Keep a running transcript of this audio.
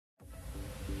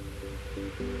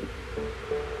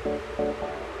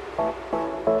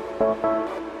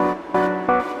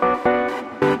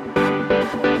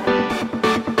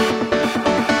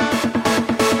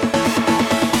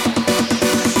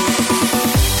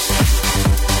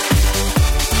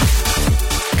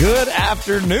Good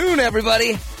afternoon,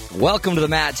 everybody. Welcome to the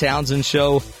Matt Townsend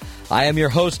Show. I am your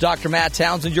host, Dr. Matt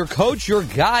Townsend, your coach, your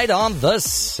guide on the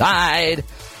side.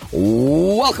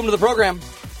 Welcome to the program.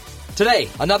 Today,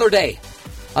 another day,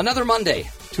 another Monday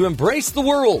to embrace the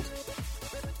world.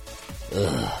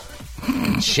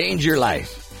 Change your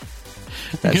life.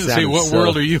 I was going to say, what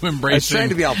world are you embracing? I was trying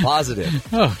to be all positive.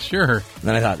 Oh, sure. And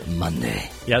then I thought, Monday.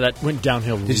 Yeah, that went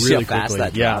downhill Did you see really how fast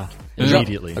quickly. that dropped?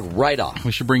 Immediately. Like right off.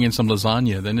 We should bring in some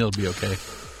lasagna, then it'll be okay.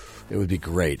 It would be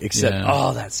great. Except,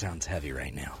 Yeah. that sounds heavy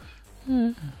right now.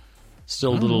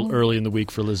 Still a little early in the week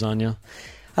for lasagna.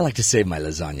 I like to save my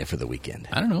lasagna for the weekend.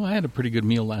 I don't know. I had a pretty good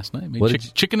meal last night. What Made did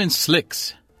you- chicken and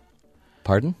slicks.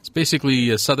 Pardon? It's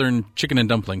basically southern chicken and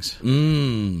dumplings.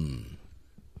 My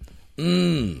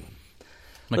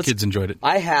kids enjoyed it.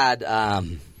 I had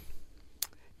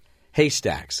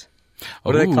haystacks.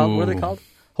 What are they called? What are they called?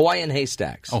 Hawaiian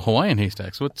haystacks. Oh, Hawaiian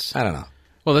haystacks. What's? I don't know.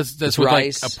 Well, that's It's with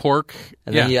rice. like a pork.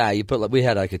 And then you put we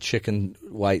had like a chicken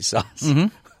white sauce. Mm-hmm.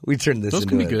 We turned this Those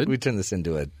into can be good. We turned this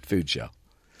into a food show.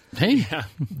 Hey,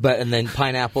 And then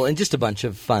pineapple and just a bunch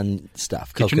of fun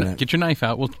stuff. get Coconut. your knife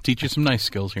out. We'll teach you some knife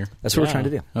skills here. That's what we're trying to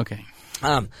do. Okay.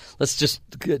 Let's just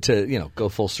get to go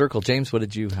full circle. James, what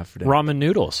did you have for dinner? Ramen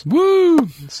noodles. Woo!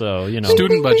 So,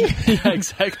 Student budget. Yeah,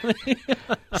 exactly.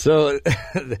 So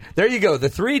there you go. The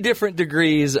 3 different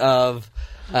degrees of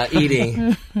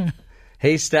eating.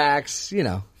 Haystacks,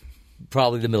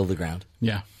 probably the middle of the ground.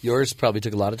 Yeah. Yours probably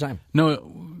took a lot of time.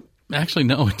 No, actually,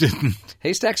 no, it didn't.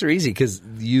 Haystacks are easy because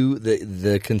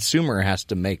the consumer has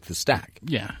to make the stack.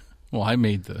 Yeah. Well, I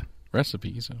made the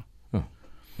recipe, so. Oh,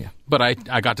 yeah. But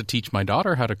I got to teach my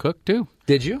daughter how to cook, too.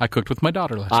 Did you? I cooked with my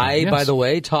daughter last night. Yes. By the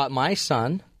way, taught my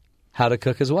son how to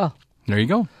cook as well. There you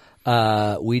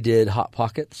go. We did Hot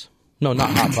Pockets. No,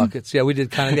 not Hot Pockets. Yeah, we did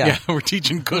kind of, Yeah, we're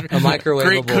teaching microwavable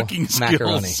great cooking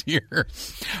macaroni. skills here.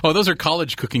 Oh, those are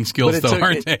college cooking skills, But it though, took-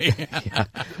 aren't they?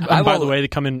 And by the way, they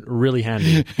come in really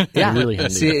handy. Yeah. Really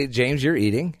handy. See, James, you're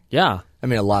eating. Yeah. I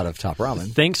mean, a lot of top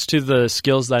ramen. Thanks to the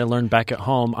skills that I learned back at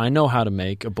home, I know how to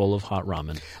make a bowl of hot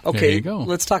ramen. Okay, There you go.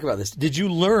 Let's talk about this. Did you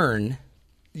learn?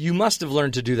 You must have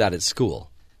learned to do that at school.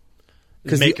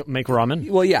 Make ramen?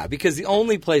 Well, yeah, because the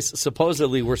only place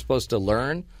supposedly we're supposed to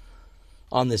learn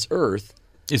on this earth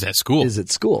Is at school. is at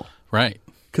school. Right.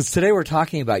 Because today we're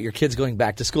talking about your kids going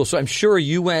back to school. So I'm sure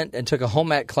you went and took a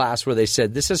home ec class where they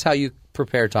said, this is how you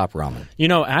prepare top ramen.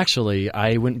 Actually,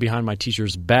 I went behind my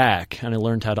teacher's back and I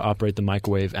learned how to operate the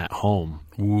microwave at home.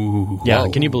 Ooh. Yeah,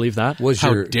 Whoa. can you believe that?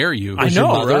 How dare you? I Was know,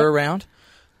 your mother right? around?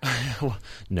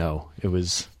 No, it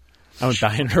was... I went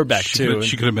behind her back, too.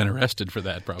 She could have been arrested for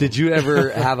that, probably. Did you ever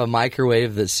have a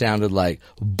microwave that sounded like...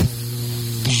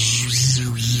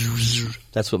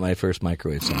 That's what my first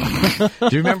microwave sounded like. Do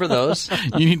you remember those?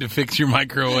 You need to fix your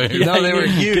microwave. No, they were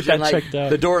huge. Get that and, checked out.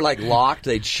 The door locked.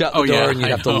 They'd shut the door and you'd I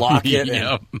have to know. lock it.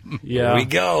 Yeah. And Yeah. here we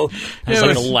go. It's Yeah,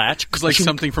 like it a was- latch. It's like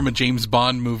something from a James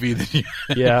Bond movie. That you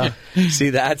Yeah.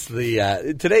 See, that's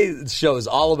the today's show is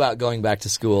all about going back to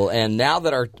school. And now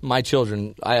that my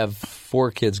children, I have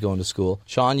 4 kids going to school.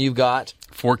 Sean, you've got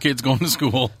 4 kids going to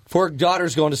school. 4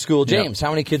 daughters going to school. James, how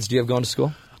many kids do you have going to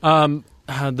school?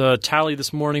 The tally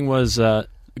this morning was a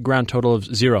grand total of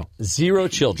 0. 0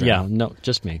 children. Yeah, no,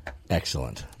 just me.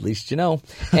 Excellent. At least you know.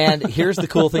 And here's the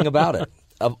cool thing about it.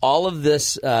 Of all of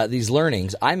this, these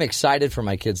learnings, I'm excited for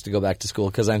my kids to go back to school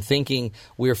because I'm thinking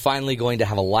we're finally going to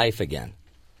have a life again.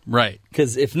 Right.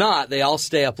 Because if not, they all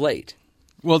stay up late.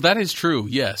 Well, that is true,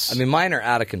 yes. I mean, mine are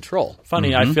out of control.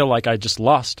 Funny, I feel like I just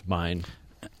lost mine.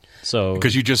 So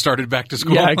because you just started back to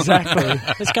school. yeah, exactly.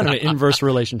 It's kind of an inverse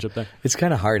relationship there. It's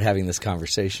kind of hard having this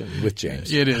conversation with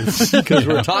James. It is. Because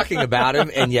we're talking about him,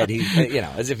 and yet he,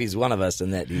 as if he's one of us,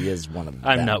 and that he is one of them.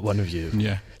 I'm not one of you.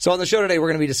 Yeah. So on the show today, we're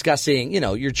going to be discussing,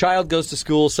 your child goes to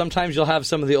school. Sometimes you'll have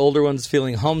some of the older ones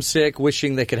feeling homesick,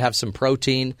 wishing they could have some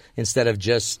protein instead of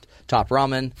just top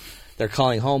ramen. They're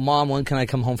calling home, Mom, when can I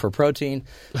come home for protein?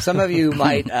 Some of you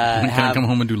might Can I come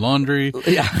home and do laundry?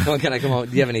 Yeah, when can I come home?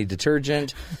 Do you have any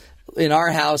detergent? In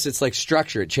our house, it's like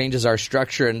structure. It changes our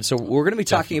structure. And so we're going to be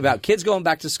talking about kids going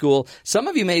back to school. Some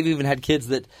of you may have even had kids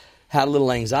that had a little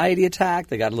anxiety attack.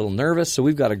 They got a little nervous. So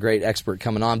we've got a great expert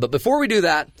coming on. But before we do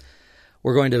that,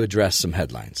 we're going to address some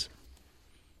headlines.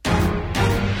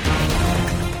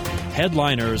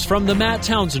 Headliners from The Matt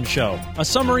Townsend Show, a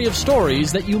summary of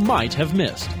stories that you might have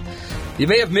missed. You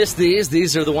may have missed these.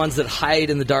 These are the ones that hide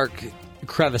in the dark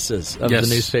crevices of Yes.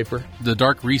 the newspaper. The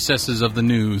dark recesses of the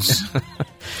news.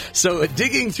 So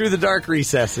digging through the dark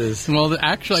recesses. Well,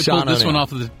 actually, I Sean pulled this one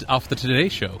O'Neill. off the Today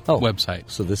Show Oh. website.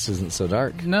 So this isn't so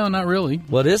dark. No, not really.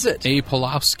 What is it? A.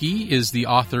 Pawlowski is the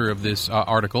author of this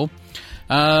article.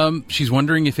 She's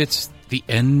wondering if it's the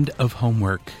end of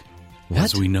homework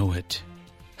as What? we know it.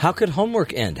 How could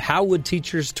homework end? How would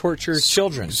teachers torture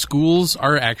children? Schools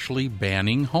are actually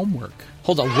banning homework.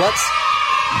 Hold on, what's...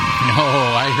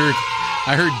 Oh,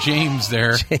 I heard James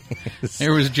there.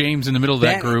 There was James in the middle of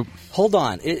that group. Hold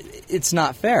on, it's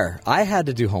not fair. I had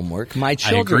to do homework. My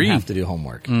children agree. have to do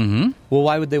homework. Mm-hmm. Well,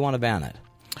 why would they want to ban it?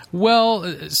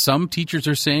 Well, some teachers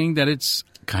are saying that it's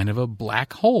kind of a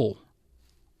black hole.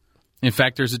 In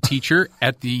fact, there's a teacher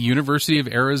at the University of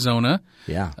Arizona,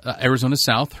 Yeah. Arizona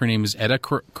South. Her name is Edda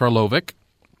Karlovic.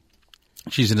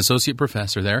 She's an associate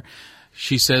professor there.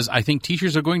 She says, I think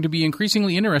teachers are going to be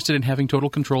increasingly interested in having total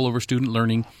control over student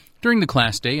learning during the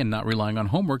class day and not relying on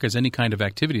homework as any kind of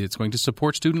activity that's going to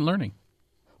support student learning.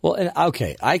 Well, and,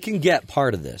 okay, I can get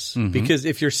part of this because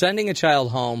if you're sending a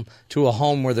child home to a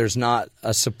home where there's not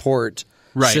a support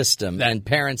Right. system That- and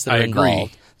parents that I are agree.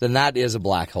 involved, then that is a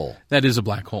black hole. That is a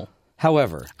black hole.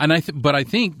 However, And but I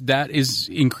think that is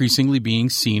increasingly being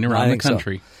seen around I the think so.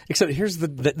 country. Except here's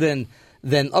then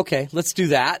okay, let's do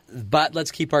that, but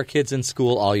let's keep our kids in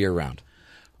school all year round.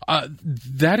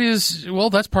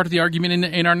 That's part of the argument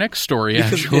in our next story,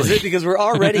 actually. Is it because we're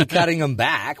already cutting them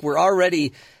back? We're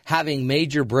already having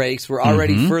major breaks. We're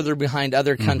already further behind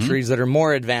other countries that are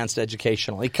more advanced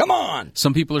educationally. Come on!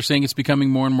 Some people are saying it's becoming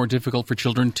more and more difficult for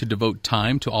children to devote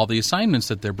time to all the assignments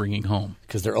that they're bringing home.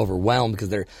 Because they're overwhelmed because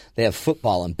they have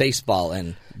football and baseball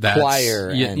and That's-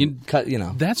 choir yeah, and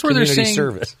That's where they're community saying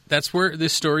service. That's where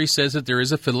this story says that there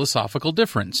is a philosophical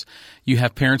difference. You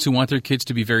have parents who want their kids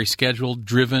to be very scheduled,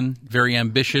 driven, very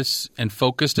ambitious, and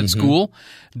focused at school.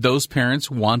 Those parents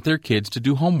want their kids to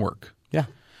do homework. Yeah.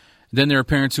 Then there are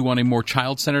parents who want a more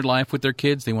child-centered life with their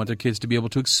kids. They want their kids to be able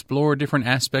to explore different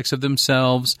aspects of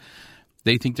themselves.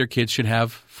 They think their kids should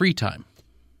have free time.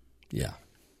 Yeah.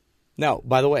 Now,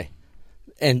 by the way,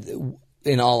 and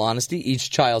in all honesty,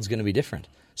 each child's going to be different.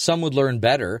 Some would learn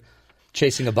better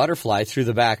chasing a butterfly through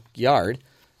the backyard.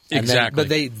 Exactly. But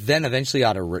they then eventually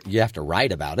you have to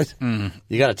write about it.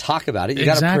 You got to talk about it. You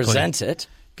got to Exactly. present it.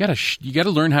 You got to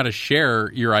learn how to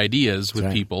share your ideas with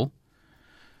right. people.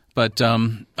 But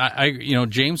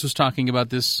James was talking about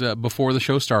this before the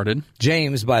show started.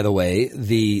 James, by the way,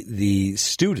 the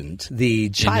student, the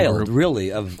child,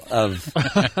 really of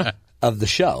of the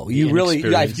show. You really,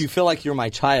 inexperienced. you feel like you're my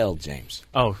child, James.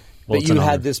 Oh, well, That it's you an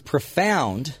honor. had this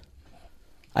profound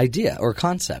idea or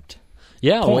concept.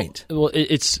 Yeah, point. Well,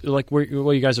 it's like what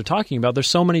you guys are talking about. There's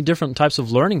so many different types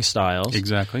of learning styles.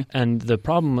 Exactly. And the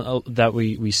problem that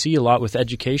we see a lot with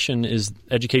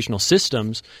educational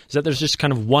systems is that there's just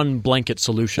kind of one blanket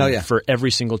solution for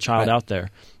every single child out there.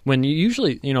 When you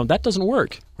usually, that doesn't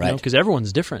work. Right. Because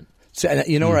everyone's different. So,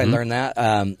 you know where I learned that?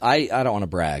 I don't want to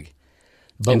brag.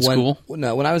 But In school? when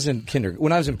I was in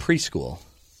preschool,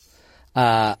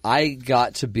 I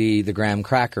got to be the graham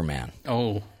cracker man.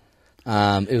 Oh,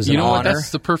 It was you an know what? honor. I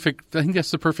think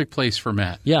that's the perfect place for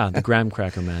Matt. Yeah, the graham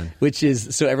cracker man. Which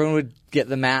is, so everyone would get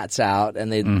the mats out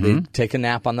and they'd take a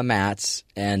nap on the mats,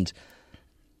 and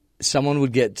someone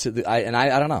would get to I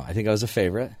don't know. I think I was a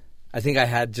favorite. I think I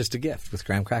had just a gift with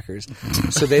graham crackers.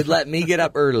 So they'd let me get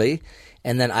up early,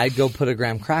 and then I'd go put a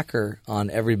graham cracker on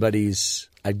everybody's.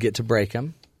 I'd get to break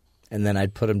them, and then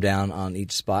I'd put them down on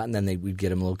each spot, and then we'd get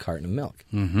them a little carton of milk.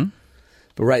 Mm-hmm.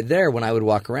 But right there, when I would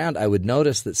walk around, I would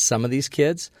notice that some of these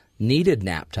kids needed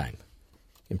nap time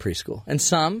in preschool. And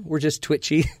some were just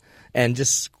twitchy and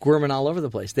just squirming all over the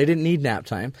place. They didn't need nap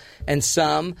time. And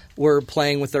some were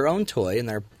playing with their own toy, and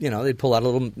they'd pull out a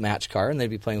little match car, and they'd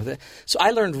be playing with it. So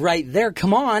I learned right there,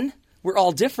 come on, we're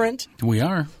all different. We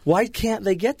are. Why can't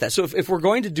they get that? So if we're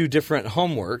going to do different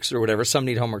homeworks or whatever, some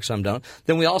need homework, some don't,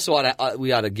 then we also ought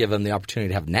to give them the opportunity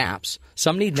to have naps.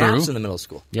 Some need naps in the middle of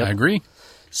school. I agree.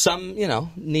 Some,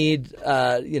 need,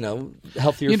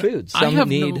 healthier foods. Some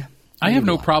I have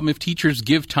no problem if teachers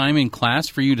give time in class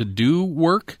for you to do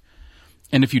work,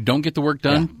 and if you don't get the work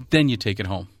done, then you take it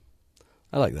home.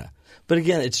 I like that. But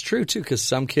again, it's true, too, because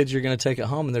some kids you're going to take it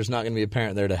home, and there's not going to be a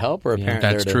parent there to help or a parent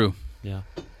there to... That's true. Yeah.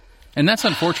 And that's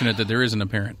unfortunate that there isn't a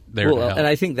parent there to help. And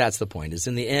I think that's the point, is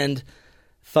in the end,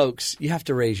 folks, you have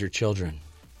to raise your children.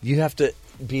 You have to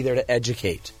be there to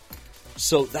educate.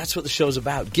 So that's what the show's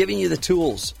about, giving you the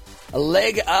tools, a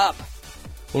leg up.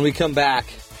 When we come back,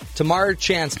 Tamar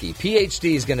Chansky,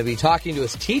 PhD, is going to be talking to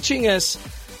us, teaching us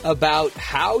about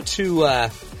how to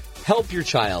help your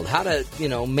child, how to,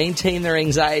 maintain their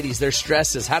anxieties, their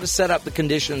stresses, how to set up the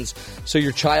conditions so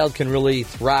your child can really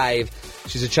thrive.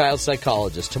 She's a child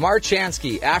psychologist. Tamar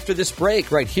Chansky, after this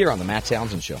break, right here on The Matt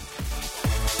Townsend Show.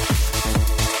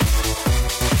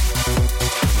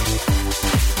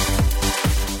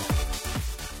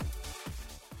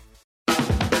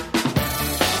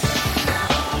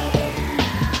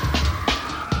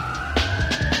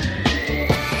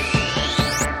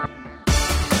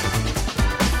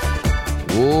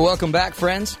 Welcome back,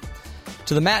 friends,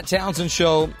 to the Matt Townsend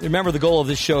Show. Remember, the goal of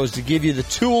this show is to give you the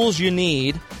tools you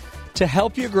need to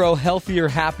help you grow healthier,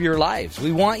 happier lives.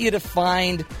 We want you to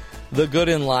find the good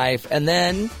in life and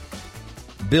then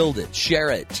build it,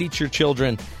 share it, teach your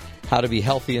children how to be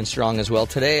healthy and strong as well.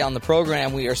 Today on the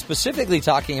program, we are specifically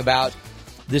talking about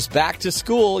this back to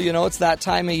school. It's that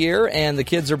time of year and the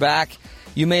kids are back.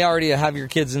 You may already have your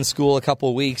kids in school a couple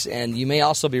of weeks, and you may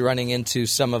also be running into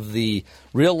some of the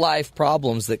real-life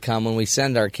problems that come when we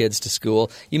send our kids to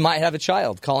school. You might have a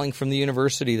child calling from the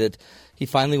university that he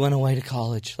finally went away to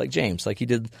college, like James, like he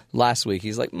did last week.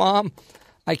 He's like, Mom,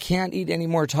 I can't eat any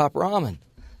more Top Ramen.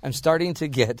 I'm starting to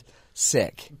get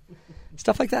sick.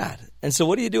 Stuff like that. And so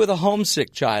what do you do with a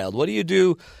homesick child? What do you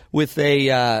do with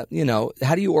how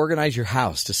do you organize your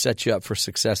house to set you up for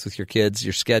success with your kids,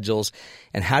 your schedules,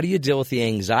 and how do you deal with the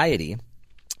anxiety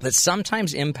that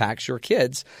sometimes impacts your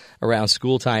kids around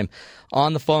school time?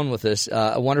 On the phone with us,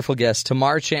 a wonderful guest,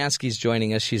 Tamar Chansky is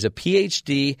joining us. She's a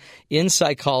PhD in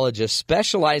psychologist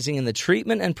specializing in the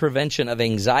treatment and prevention of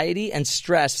anxiety and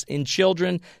stress in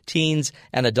children, teens,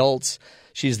 and adults.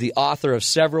 She's the author of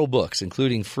several books,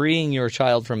 including Freeing Your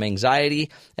Child from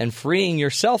Anxiety and Freeing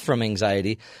Yourself from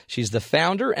Anxiety. She's the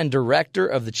founder and director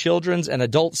of the Children's and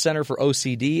Adult Center for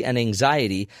OCD and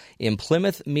Anxiety in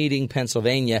Plymouth Meeting,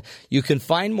 Pennsylvania. You can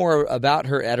find more about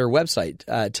her at her website,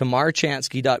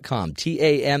 tamarchansky.com,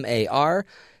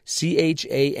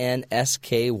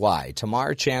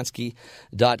 TamarChansky,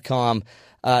 tamarchansky.com.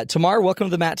 Tamar, welcome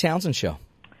to the Matt Townsend Show.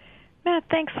 Matt,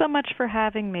 thanks so much for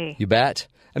having me. You bet.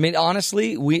 I mean,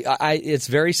 honestly, it's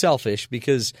very selfish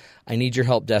because I need your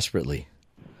help desperately.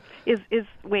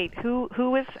 Wait,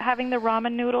 who is having the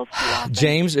ramen noodles too often?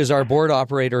 James is our board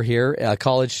operator here, a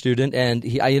college student, and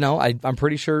I'm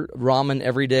pretty sure ramen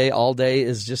every day, all day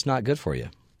is just not good for you.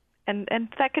 And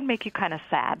that can make you kind of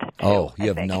sad, too, Oh,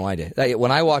 you have no idea.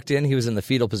 When I walked in, he was in the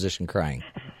fetal position crying.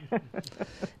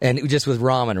 And just with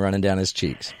ramen running down his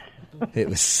cheeks. It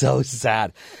was so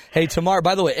sad. Hey, Tamar,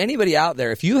 by the way, anybody out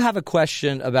there, if you have a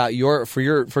question about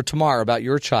for Tamar about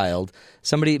your child,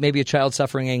 somebody, maybe a child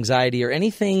suffering anxiety or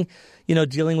anything,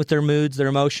 dealing with their moods, their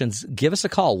emotions, give us a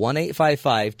call,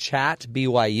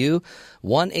 1-855-CHAT-BYU,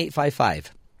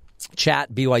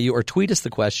 1-855-CHAT-BYU, or tweet us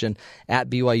the question at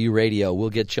BYU Radio.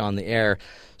 We'll get you on the air.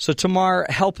 So, Tamar,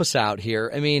 help us out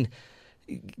here. I mean,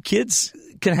 kids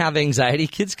can have anxiety.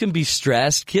 Kids can be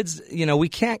stressed. Kids, we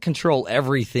can't control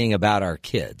everything about our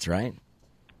kids, right?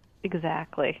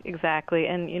 Exactly.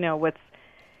 And, what's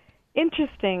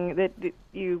interesting that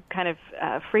you kind of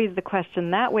phrase the question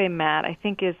that way, Matt, I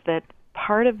think is that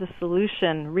part of the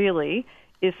solution really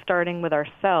is starting with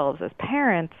ourselves as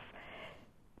parents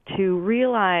to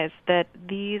realize that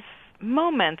these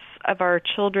moments of our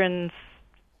children's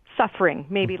suffering,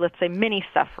 maybe let's say mini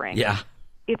suffering,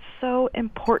 it's so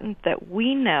important that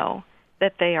we know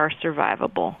that they are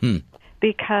survivable.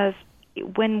 Because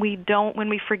when we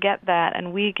forget that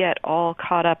and we get all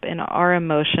caught up in our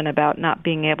emotion about not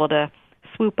being able to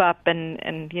swoop up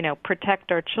and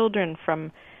protect our children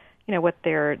from, what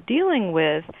they're dealing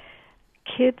with,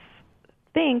 kids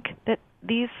think that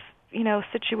these,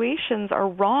 situations are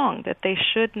wrong, that they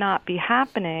should not be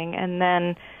happening, and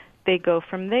then they go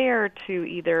from there to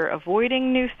either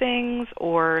avoiding new things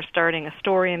or starting a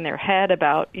story in their head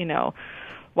about,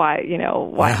 why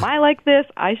am I like this?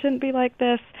 I shouldn't be like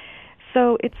this.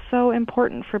 So it's so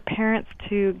important for parents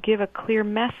to give a clear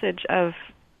message of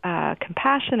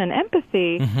compassion and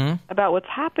empathy about what's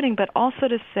happening, but also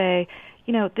to say,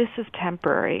 this is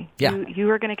temporary. Yeah.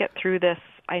 You are going to get through this.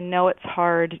 I know it's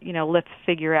hard. Let's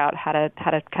figure out how to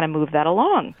kind of move that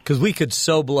along. Because we could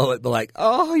so blow it, but like,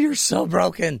 oh, you're so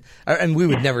broken. And we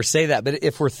would never say that. But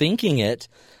if we're thinking it,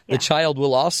 the child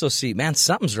will also see, man,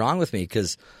 something's wrong with me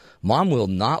because Mom will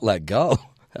not let go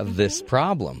of this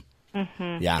problem.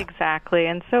 Yeah, exactly.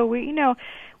 And so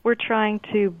we're trying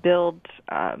to build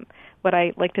what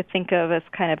I like to think of as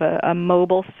kind of a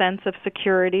mobile sense of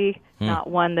security, not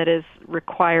one that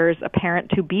requires a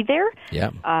parent to be there. Yeah.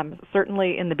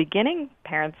 Certainly in the beginning,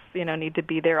 parents, need to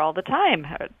be there all the time,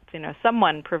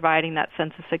 someone providing that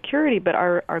sense of security. But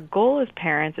our goal as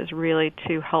parents is really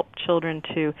to help children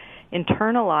to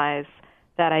internalize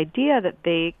that idea that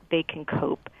they can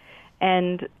cope.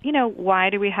 And, why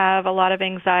do we have a lot of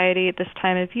anxiety at this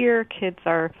time of year? Kids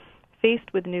are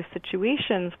faced with new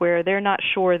situations where they're not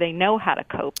sure they know how to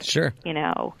cope. Sure.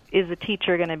 Is the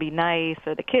teacher going to be nice,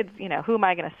 or the kids, who am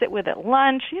I going to sit with at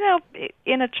lunch?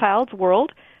 In a child's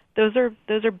world, those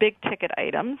are big ticket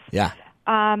items. Yeah.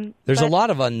 There's a lot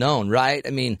of unknown, right? I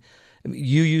mean,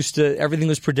 you used to, everything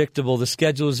was predictable. The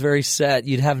schedule was very set.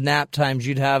 You'd have nap times.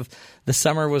 The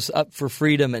summer was up for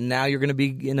freedom, and now you're going to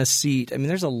be in a seat. I mean,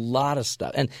 there's a lot of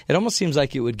stuff. And it almost seems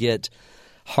like it would get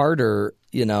harder,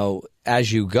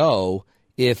 as you go,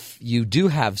 if you do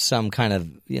have some kind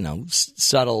of,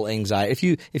 subtle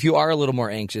anxiety. If you are a little more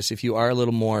anxious, if you are a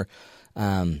little more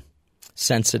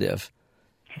sensitive,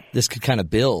 this could kind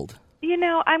of build.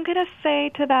 I'm going to say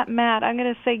to that, Matt, I'm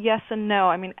going to say yes and no.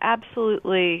 I mean,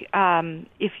 absolutely.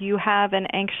 If you have an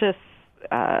anxious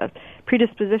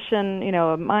predisposition,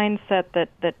 a mindset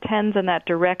that tends in that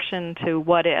direction to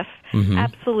what if,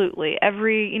 absolutely.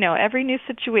 Every new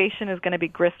situation is going to be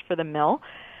grist for the mill.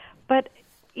 But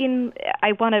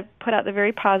I want to put out the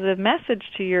very positive message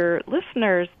to your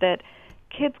listeners that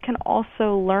kids can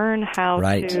also learn how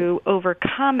to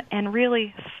overcome and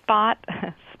really spot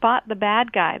the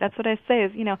bad guy. That's what I say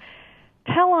is,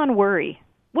 tell on worry.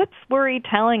 What's worry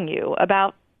telling you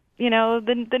about,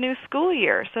 the new school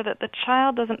year, so that the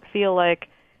child doesn't feel like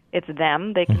it's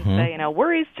them. They can say,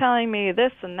 worry's telling me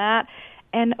this and that.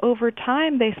 And over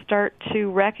time, they start to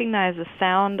recognize the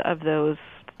sound of those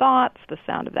thoughts, the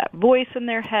sound of that voice in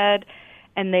their head,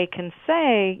 and they can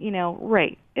say,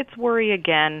 right, it's worry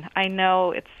again. I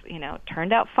know it's,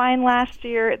 turned out fine last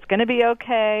year. It's going to be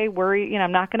okay. Worry,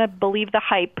 I'm not going to believe the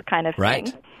hype kind of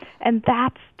thing. And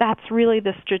that's really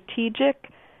the strategic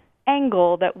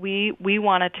angle that we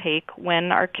want to take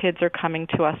when our kids are coming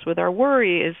to us with our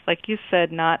worry is, like you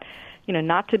said, not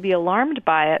to be alarmed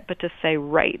by it, but to say,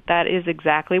 right, that is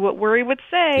exactly what worry would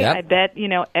say. Yep. I bet,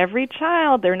 every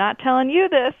child, they're not telling you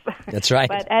this. That's right.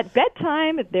 But at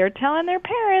bedtime, they're telling their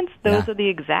parents those are the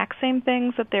exact same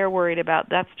things that they're worried about.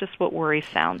 That's just what worry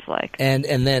sounds like. And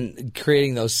then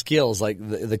creating those skills, like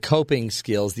the coping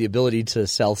skills, the ability to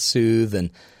self-soothe and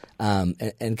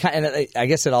I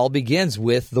guess it all begins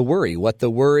with the worry. What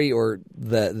the worry or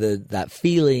that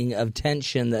feeling of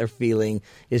tension they're feeling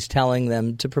is telling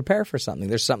them to prepare for something.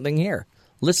 There's something here.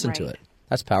 Listen to it.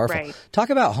 That's powerful. Right. Talk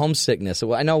about homesickness.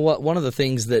 I know one of the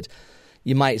things that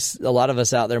a lot of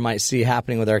us out there might see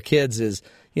happening with our kids is,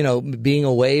 being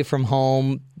away from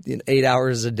home 8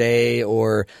 hours a day,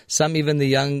 or some even the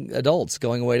young adults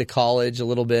going away to college a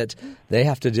little bit. They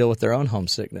have to deal with their own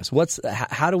homesickness.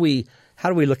 How do we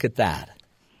look at that?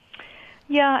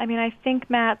 Yeah, I mean, I think,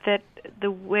 Matt, that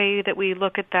the way that we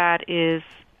look at that is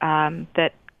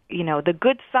that, the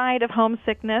good side of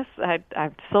homesickness,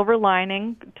 silver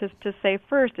lining to say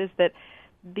first, is that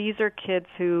these are kids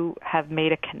who have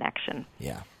made a connection.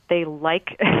 Yeah. They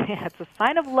it's a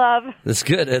sign of love. That's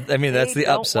good. I mean, that's the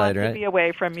upside, right? They don't want to be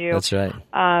away from you. That's right.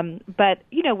 But,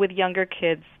 with younger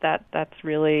kids, that's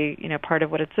really, part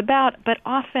of what it's about. But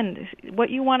often what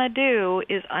you want to do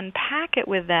is unpack it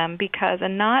with them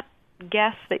and not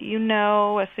guess that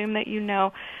assume that you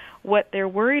know what they're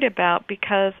worried about,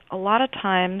 because a lot of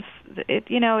times,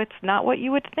 it's not what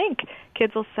you would think.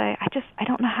 Kids will say, I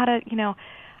don't know how to,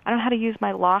 I don't know how to use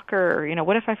my locker.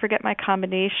 What if I forget my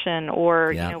combination?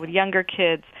 Or, with younger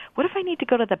kids, what if I need to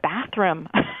go to the bathroom?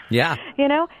 Yeah.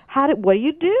 What do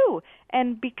you do?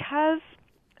 And because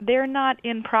they're not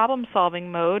in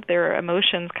problem-solving mode, their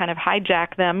emotions kind of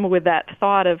hijack them with that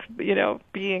thought of,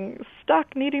 being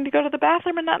stuck, needing to go to the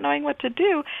bathroom and not knowing what to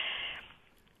do.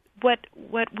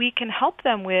 What we can help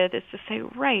them with is to say,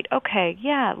 right, okay,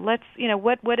 yeah, let's,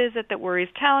 what is it that worry's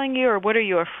telling you, or what are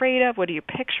you afraid of? What are you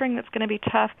picturing that's going to be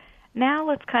tough? Now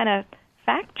let's kind of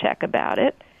fact check about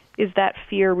it. Is that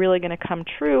fear really going to come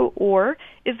true, or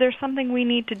is there something we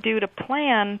need to do to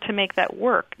plan to make that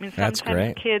work? I mean,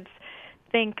 sometimes kids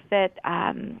think that,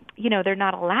 they're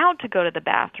not allowed to go to the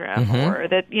bathroom, or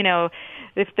that,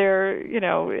 if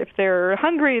they're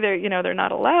hungry, they're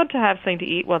not allowed to have something to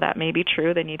eat. Well, that may be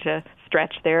true. They need to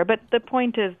stretch there. But the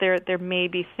point is there may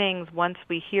be things, once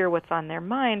we hear what's on their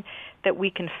mind, that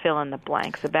we can fill in the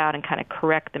blanks about and kind of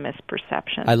correct the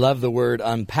misperception. I love the word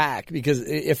unpack, because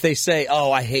if they say,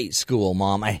 oh, I hate school,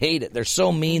 Mom, I hate it, they're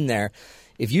so mean there.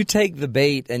 If you take the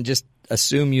bait and just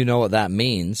assume you know what that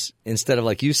means, instead of,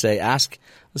 like you say, ask,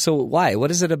 so why? What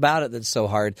is it about it that's so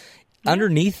hard?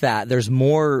 Underneath that, there's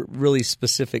more really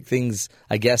specific things,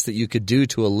 I guess, that you could do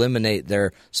to eliminate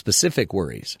their specific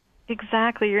worries.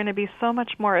 Exactly. You're going to be so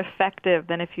much more effective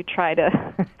than if you try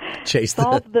to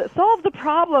solve the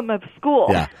problem of school.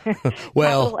 Yeah.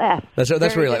 Well, that's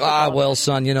where you're like, well,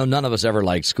 son, none of us ever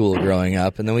liked school growing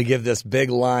up. And then we give this big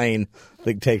line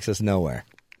that takes us nowhere.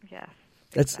 Yes,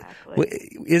 exactly.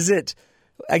 Is it,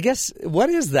 I guess, what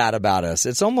is that about us?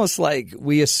 It's almost like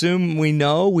we assume we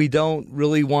know, we don't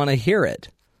really want to hear it.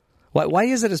 Why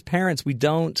is it as parents we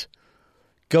don't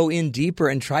go in deeper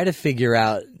and try to figure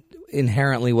out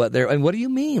inherently what they're, and what do you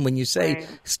mean when you say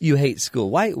you hate school?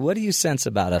 What do you sense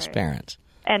about us parents?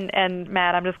 And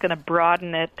Matt, I'm just going to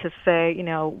broaden it to say,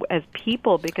 as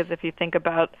people, because if you think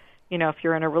about, if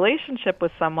you're in a relationship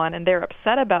with someone and they're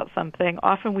upset about something,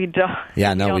 often we don't.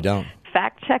 Yeah, no, we don't.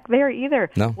 Fact check there either.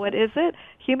 No. What is it?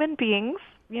 Human beings,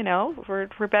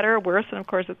 for better or worse, and of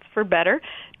course it's for better,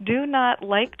 do not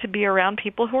like to be around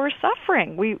people who are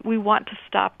suffering. We want to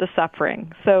stop the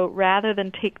suffering. So rather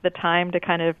than take the time to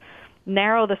kind of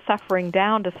narrow the suffering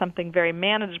down to something very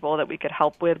manageable that we could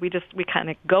help with, we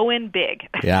kind of go in big.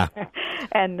 Yeah.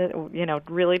 And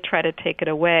really try to take it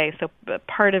away. So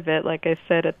part of it, like I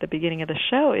said at the beginning of the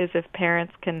show, is if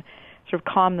parents can sort of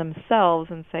calm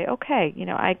themselves and say, okay,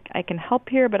 I can help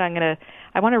here, but I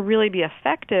want to really be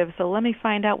effective, so let me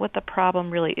find out what the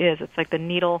problem really is. It's like the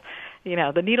needle in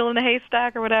the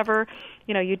haystack or whatever.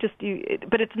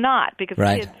 But it's not,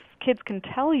 because kids can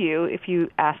tell you if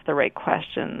you ask the right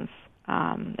questions.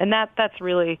 And that's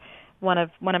really one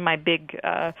of my big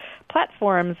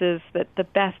platforms, is that the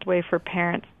best way for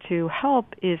parents to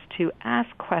help is to ask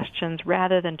questions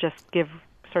rather than just give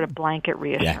sort of blanket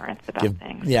reassurance about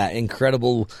things. Yeah,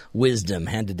 incredible wisdom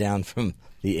handed down from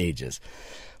the ages.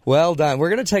 Well done. We're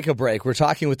going to take a break. We're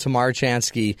talking with Tamar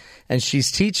Chansky, and she's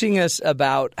teaching us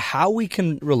about how we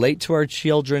can relate to our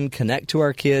children, connect to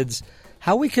our kids,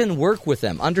 how we can work with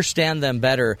them, understand them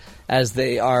better as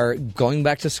they are going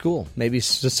back to school, maybe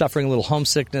just suffering a little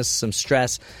homesickness, some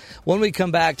stress. When we come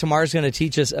back, Tamar's going to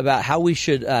teach us about how we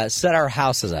should set our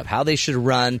houses up, how they should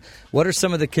run, what are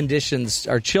some of the conditions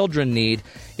our children need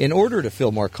in order to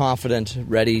feel more confident,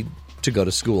 ready to go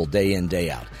to school day in,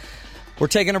 day out. We're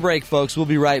taking a break, folks. We'll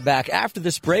be right back after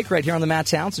this break right here on the Matt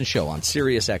Townsend Show on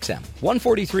Sirius XM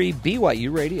 143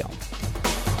 BYU Radio.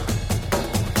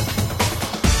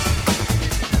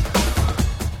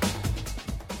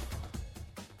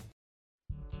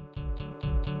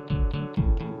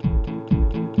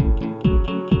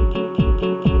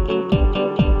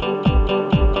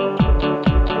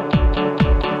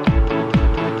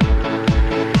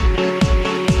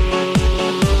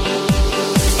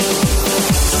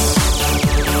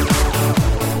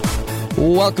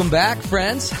 Welcome back,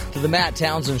 friends, to the Matt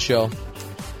Townsend Show.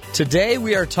 Today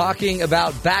we are talking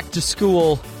about back to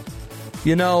school.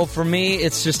 For me,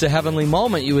 it's just a heavenly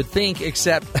moment, you would think,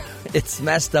 except it's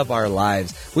messed up our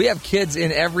lives. We have kids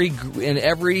in every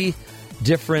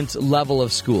different level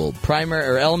of school, primary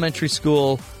or elementary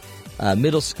school,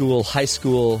 middle school, high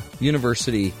school,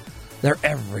 university. They're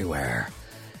everywhere.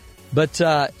 But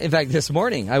in fact, this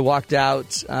morning I walked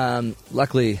out.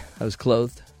 Luckily, I was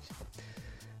clothed.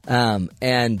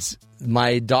 And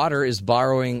my daughter is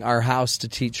borrowing our house to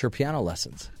teach her piano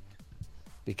lessons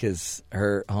because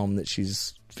her home that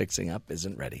she's fixing up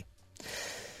isn't ready.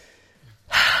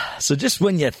 So just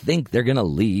when you think they're going to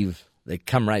leave, they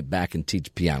come right back and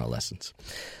teach piano lessons.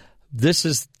 This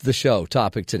is the show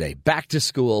topic today. Back to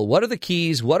school. What are the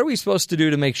keys? What are we supposed to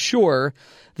do to make sure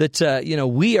that,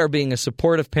 we are being a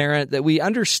supportive parent, that we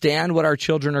understand what our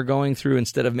children are going through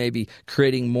instead of maybe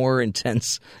creating more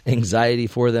intense anxiety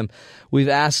for them? We've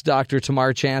asked Dr.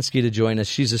 Tamar Chansky to join us.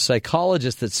 She's a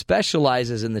psychologist that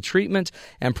specializes in the treatment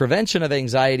and prevention of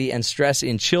anxiety and stress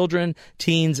in children,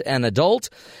 teens, and adults.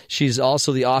 She's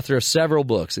also the author of several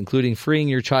books, including Freeing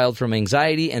Your Child from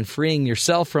Anxiety and Freeing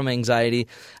Yourself from Anxiety.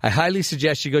 I highly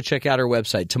suggest you go check out her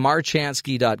website,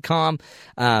 tamarchansky.com.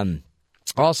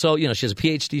 Also, she has a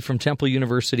PhD from Temple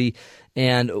University,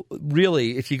 and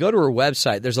really, if you go to her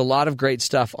website, there's a lot of great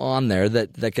stuff on there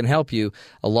that can help you,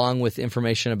 along with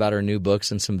information about her new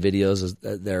books and some videos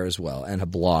there as well, and a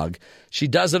blog. She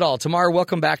does it all. Tamar,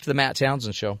 welcome back to the Matt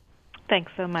Townsend Show.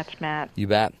 Thanks so much, Matt. You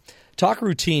bet. Talk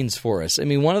routines for us. I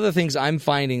mean, one of the things I'm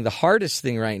finding the hardest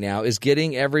thing right now is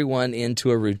getting everyone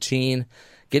into a routine,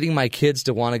 getting my kids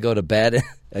to want to go to bed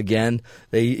again.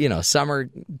 They, summer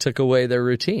took away their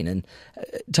routine. And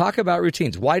talk about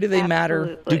routines. Why do they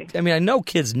matter? I know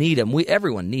kids need them.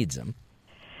 Everyone needs them.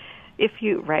 It's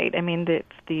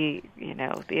the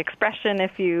expression,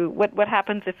 what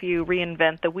happens if you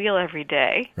reinvent the wheel every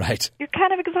day? Right. You're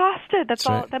kind of exhausted. That's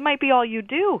all. Right. That might be all you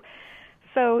do.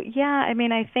 So,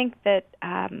 I think that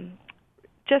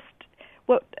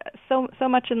what so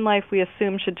much in life we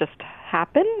assume should just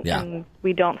happen, and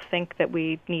we don't think that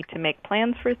we need to make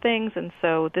plans for things. And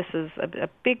so this is a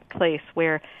big place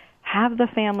where have the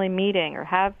family meeting, or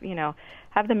have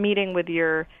the meeting with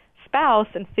your spouse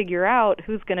and figure out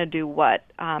who's going to do what,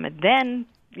 and then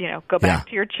go back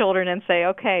to your children and say,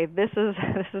 okay, this is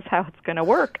how it's going to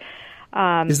work.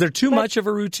 Is there too much of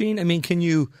a routine? I mean, can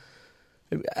you?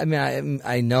 I mean,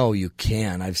 I know you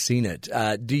can. I've seen it.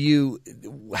 How do you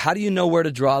know where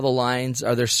to draw the lines?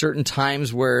 Are there certain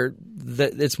times where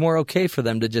it's more okay for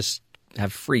them to just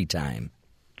have free time?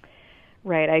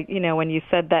 Right. When you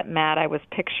said that, Matt, I was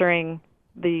picturing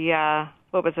the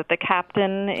what was it? The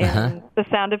captain in The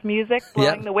Sound of Music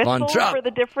blowing the whistle for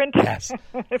the different for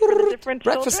the different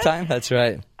breakfast children. time. That's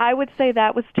right. I would say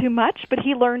that was too much, but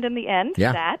he learned in the end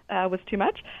that was too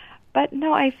much. But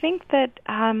no, I think that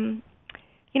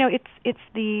it's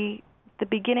the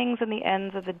beginnings and the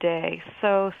ends of the day.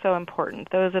 So important.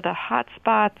 Those are the hot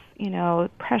spots.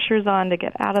 Pressure's on to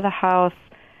get out of the house.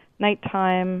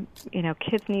 Nighttime.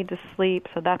 Kids need to sleep,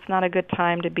 so that's not a good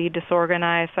time to be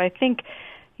disorganized. So I think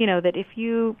that if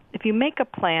you make a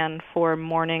plan for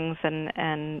mornings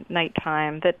and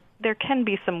nighttime, that there can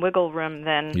be some wiggle room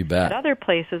then at other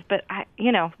places. But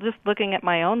just looking at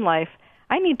my own life,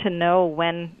 I need to know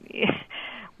when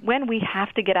we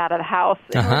have to get out of the house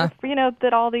in order for,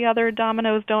 that all the other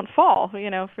dominoes don't fall,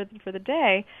 for the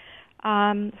day.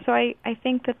 So I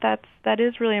think that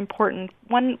is really important.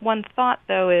 One thought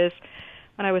though is,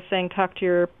 when I was saying talk to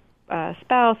your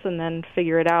spouse and then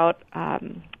figure it out,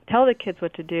 tell the kids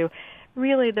what to do.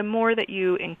 Really, the more that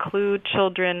you include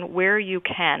children where you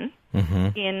can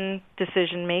in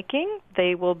decision making,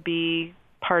 they will be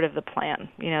part of the plan.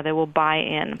 They will buy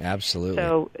in. Absolutely.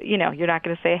 So, you're not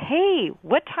going to say, hey,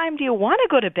 what time do you want to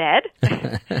go to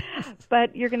bed?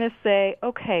 But you're going to say,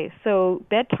 okay, so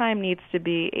bedtime needs to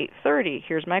be 8:30.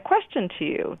 Here's my question to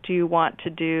you. Do you want to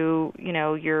do,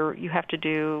 you have to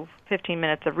do 15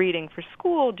 minutes of reading for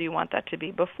school. Do you want that to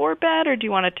be before bed, or do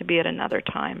you want it to be at another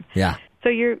time? Yeah. So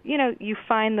you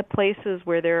find the places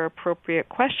where there are appropriate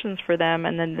questions for them,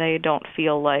 and then they don't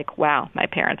feel like, wow, my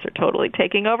parents are totally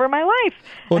taking over my life.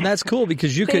 Well, and that's cool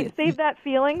because you can save that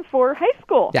feeling for high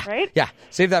school, right? Yeah,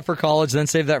 save that for college, then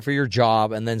save that for your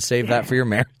job, and then save that for your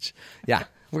marriage. Yeah,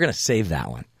 we're going to save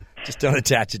that one. Just don't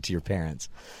attach it to your parents.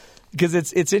 Because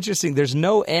it's interesting. There's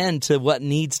no end to what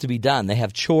needs to be done. They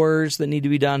have chores that need to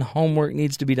be done. Homework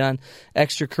needs to be done.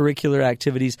 Extracurricular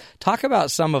activities. Talk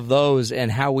about some of those and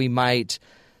how we might,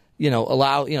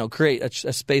 create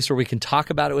a space where we can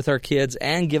talk about it with our kids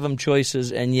and give them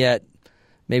choices, and yet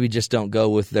maybe just don't go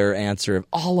with their answer of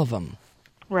all of them.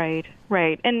 Right.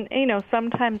 And,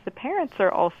 sometimes the parents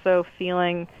are also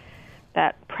feeling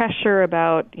that pressure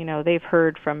about, they've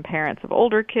heard from parents of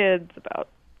older kids about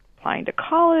applying to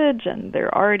college, and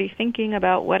they're already thinking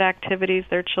about what activities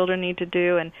their children need to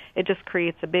do, and it just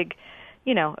creates a big,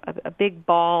 a big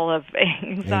ball of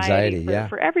anxiety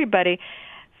for everybody.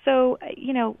 So,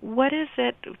 what is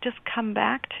it? Just come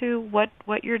back to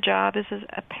what your job is as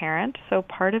a parent. So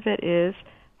part of it is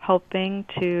helping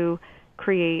to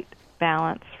create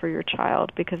balance for your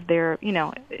child, because they're,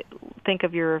 think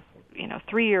of your,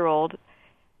 3-year-old.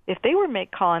 If they were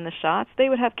calling the shots, they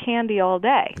would have candy all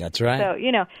day. That's right.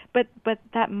 So, but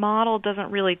that model doesn't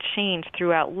really change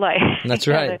throughout life. That's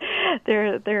right.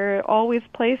 There are always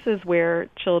places where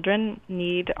children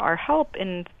need our help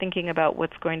in thinking about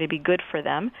what's going to be good for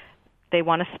them. They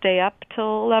want to stay up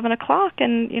till 11 o'clock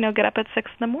and, get up at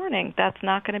 6 in the morning. That's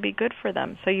not going to be good for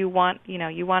them. So you want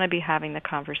to be having the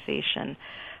conversation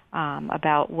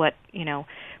about what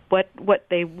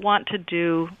they want to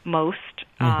do most.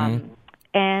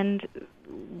 And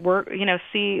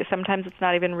see, sometimes it's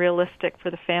not even realistic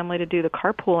for the family to do the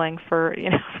carpooling for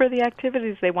the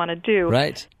activities they want to do.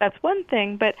 Right. That's one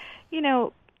thing, but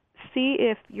see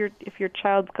if your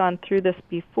child's gone through this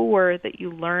before, that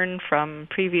you learn from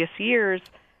previous years.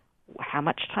 How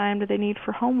much time do they need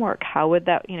for homework? How would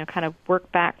that kind of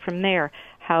work back from there?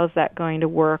 How's that going to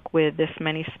work with this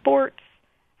many sports?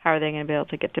 How are they going to be able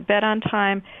to get to bed on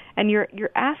time? And you're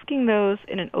asking those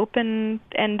in an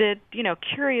open-ended,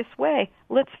 curious way.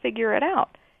 Let's figure it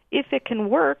out. If it can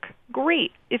work,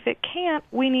 great. If it can't,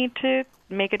 we need to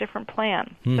make a different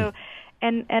plan. So,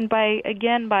 and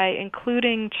by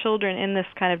including children in this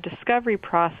kind of discovery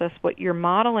process, what you're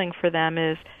modeling for them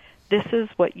is, this is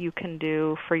what you can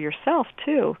do for yourself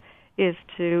too, is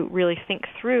to really think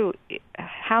through,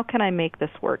 how can I make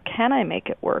this work? Can I make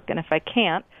it work? And if I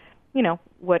can't,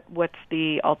 what's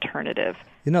the alternative?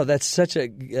 That's such a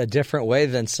different way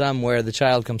than some where the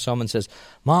child comes home and says,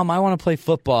 Mom, I want to play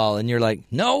football. And you're like,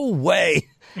 no way.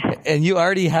 And you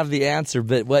already have the answer,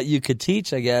 but what you could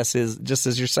teach, I guess, is just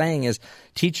as you're saying, is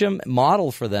teach them,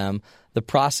 model for them the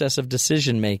process of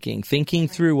decision making, thinking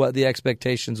through what the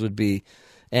expectations would be,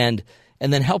 and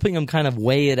then helping them kind of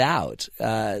weigh it out.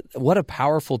 What a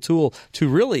powerful tool to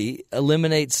really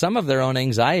eliminate some of their own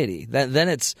anxiety. Then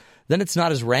it's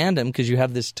not as random because you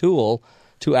have this tool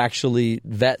to actually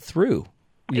vet through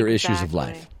your issues of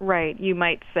life. Right. You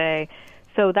might say,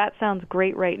 so that sounds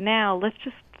great right now. Let's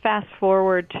just fast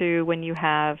forward to when you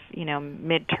have,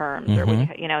 midterms or when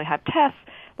you have tests.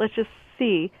 Let's just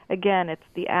see. Again, it's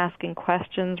the asking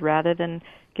questions rather than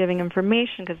giving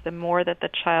information, because the more that the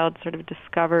child sort of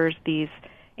discovers these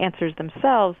answers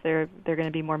themselves, they're going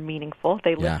to be more meaningful.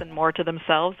 They listen more to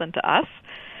themselves than to us.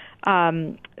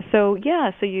 So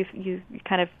you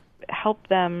kind of help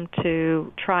them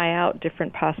to try out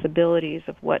different possibilities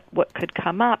of what could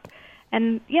come up.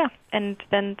 And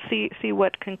then see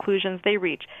what conclusions they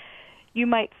reach. You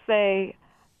might say,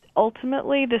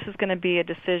 ultimately, this is going to be a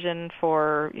decision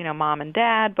for mom and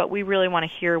dad, but we really want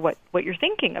to hear what you're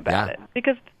thinking about it,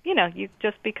 because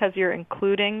just because you're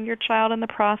including your child in the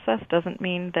process doesn't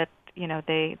mean that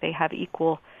they have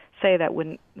equal say. That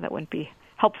wouldn't be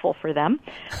helpful for them.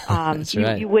 That's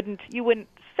right. You wouldn't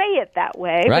say it that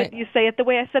way, but you say it the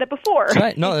way I said it before. That's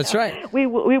right. No, that's right. We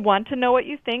want to know what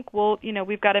you think. Well,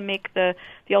 we've got to make the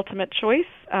ultimate choice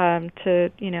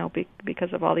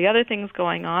because of all the other things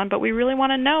going on. But we really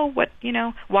want to know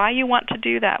why you want to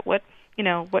do that. What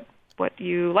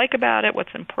you like about it.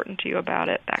 What's important to you about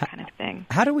it. That kind of thing.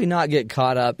 How do we not get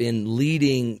caught up in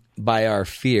leading by our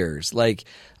fears? Like,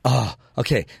 oh,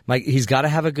 okay, he's got to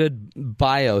have a good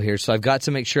bio here, so I've got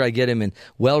to make sure I get him in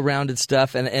well-rounded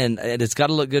stuff, and it's got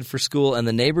to look good for school, and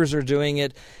the neighbors are doing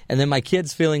it, and then my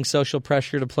kid's feeling social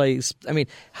pressure to play. I mean,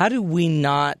 how do we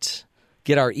not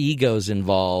get our egos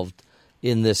involved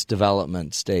in this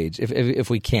development stage, if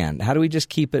we can? How do we just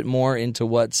keep it more into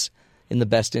what's in the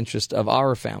best interest of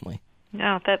our family?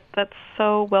 No, that's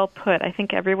so well put. I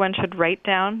think everyone should write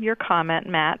down your comment,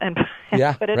 Matt, and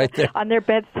put it right there on their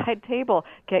bedside table.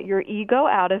 Get your ego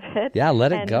out of it. Yeah,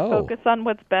 let it go. And focus on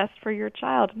what's best for your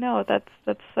child. No,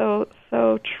 that's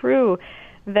so true.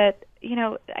 That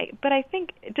but I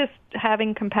think just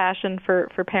having compassion for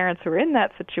parents who are in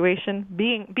that situation,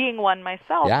 being one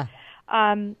myself. Yeah.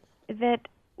 That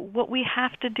what we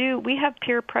have to do, we have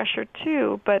peer pressure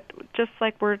too, but just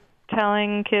like we're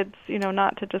telling kids,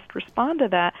 not to just respond to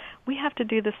that, we have to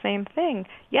do the same thing.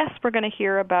 Yes, we're going to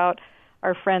hear about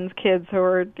our friends' kids who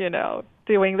are,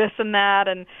 doing this and that,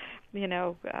 and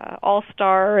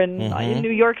All-Star and in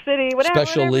New York City, whatever.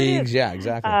 Special leagues, yeah,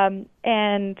 exactly.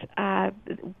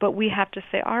 But we have to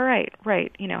say, all right,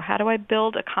 how do I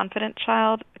build a confident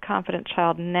child? A confident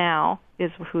child now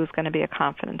is who's going to be a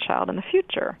confident child in the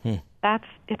future.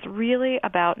 It's really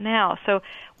about now. So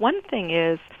one thing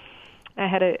is, I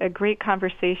had a great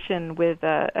conversation with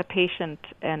a patient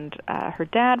and her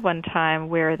dad one time,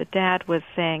 where the dad was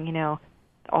saying,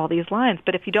 all these lines,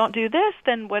 but if you don't do this,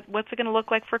 then what's it going to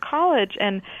look like for college?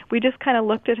 And we just kind of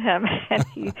looked at him,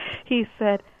 and he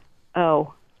said,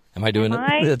 "Oh, am I doing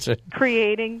it? That's right.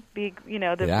 Creating the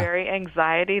very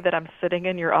anxiety that I'm sitting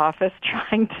in your office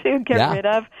trying to get rid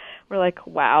of." We're like,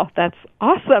 wow, that's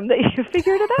awesome that you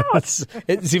figured it out.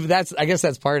 See, I guess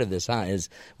that's part of this, is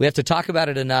we have to talk about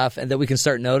it enough, and that we can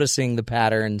start noticing the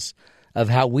patterns of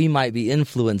how we might be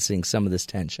influencing some of this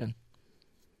tension.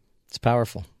 It's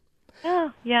powerful.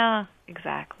 Yeah,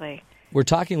 exactly. We're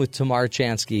talking with Tamar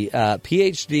Chansky,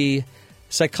 PhD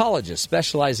psychologist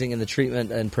specializing in the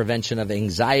treatment and prevention of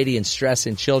anxiety and stress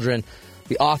in children,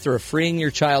 the author of Freeing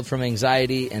Your Child from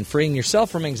Anxiety and Freeing Yourself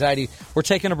from Anxiety. We're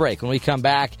taking a break. When we come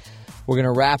back, we're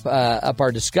going to wrap up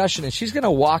our discussion, and she's going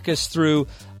to walk us through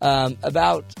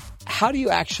about how do you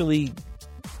actually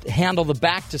handle the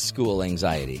back-to-school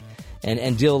anxiety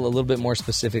and deal a little bit more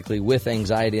specifically with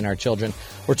anxiety in our children.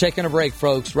 We're taking a break,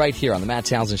 folks, right here on the Matt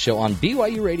Townsend Show on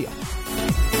BYU Radio.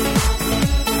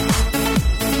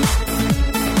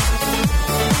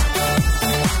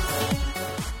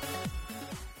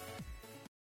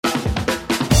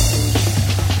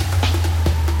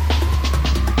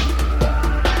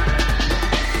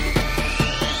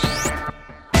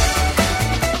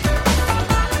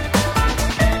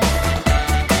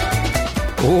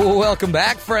 Welcome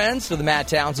back, friends, to the Matt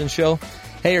Townsend Show.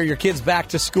 Hey, are your kids back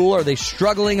to school? Are they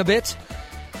struggling a bit?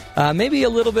 Maybe a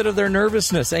little bit of their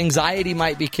nervousness, anxiety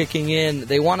might be kicking in.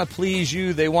 They want to please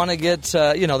you. They want to get,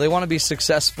 they want to be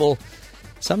successful.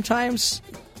 Sometimes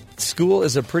school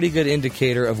is a pretty good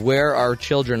indicator of where our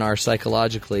children are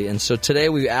psychologically. And so today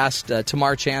we asked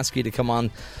Tamar Chansky to come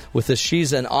on with us.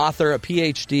 She's an author, a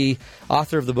PhD,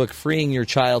 author of the book Freeing Your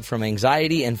Child from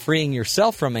Anxiety and Freeing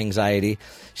Yourself from Anxiety.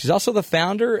 She's also the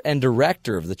founder and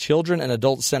director of the Children and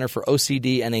Adult Center for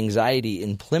OCD and Anxiety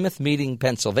in Plymouth Meeting,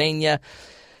 Pennsylvania.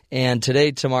 And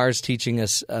today Tamar's teaching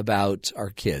us about our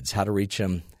kids, how to reach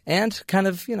them, and kind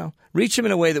of, reach them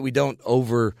in a way that we don't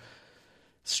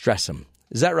over-stress them.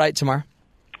 Is that right, Tamar?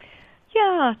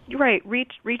 Yeah, right.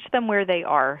 Reach them where they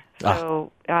are.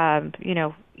 So,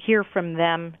 hear from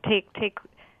them. Take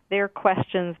their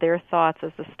questions, their thoughts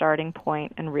as the starting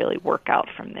point, and really work out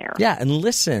from there. Yeah, and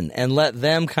listen and let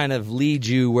them kind of lead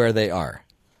you where they are.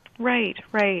 Right.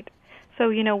 So,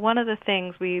 one of the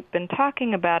things we've been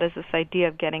talking about is this idea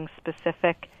of getting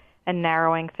specific and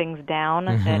narrowing things down.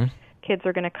 Mm-hmm. That kids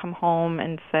are going to come home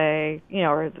and say,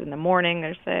 or in the morning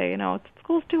they say,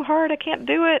 school's too hard, I can't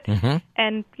do it. Mm-hmm.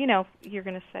 And, you're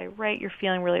going to say, right, you're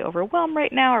feeling really overwhelmed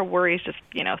right now, or worry's just,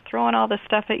 throwing all this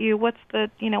stuff at you. What's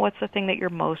the thing that you're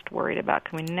most worried about?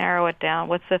 Can we narrow it down?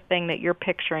 What's the thing that you're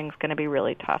picturing is going to be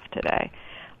really tough today?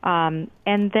 And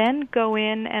then go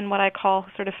in and what I call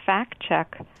sort of fact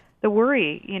check the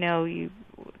worry.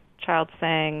 Child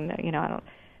saying,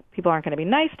 people aren't going to be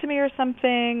nice to me or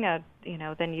something.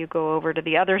 Then you go over to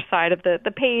the other side of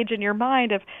the page in your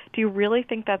mind of, do you really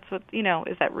think that's what,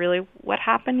 is that really what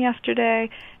happened yesterday?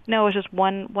 No, it was just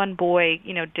one boy,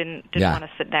 didn't want to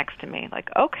sit next to me. Like,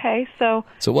 okay, so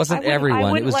it wasn't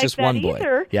everyone, it was like just one boy.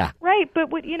 Either. Yeah. Right, but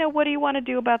what do you want to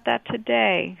do about that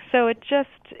today? So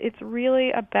it's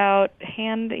really about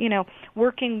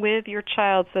working with your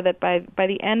child so that by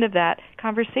the end of that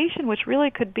conversation, which really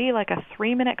could be like a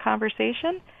 3-minute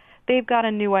conversation, they've got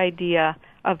a new idea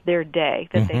of their day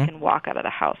that they can walk out of the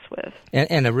house with.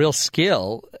 And a real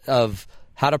skill of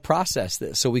how to process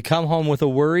this. So we come home with a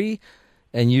worry,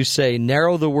 and you say,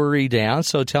 narrow the worry down.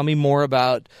 So tell me more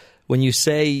about when you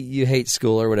say you hate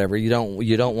school or whatever, you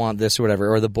don't want this or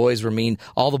whatever, or the boys were mean,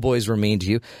 all the boys were mean to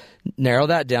you. Narrow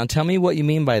that down. Tell me what you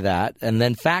mean by that, and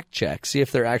then fact check. See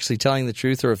if they're actually telling the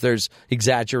truth or if there's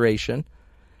exaggeration.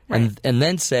 Right. And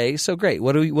then say, so great,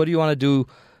 what do you want to do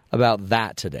about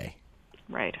that today?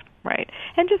 Right.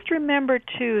 And just remember,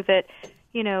 too, that,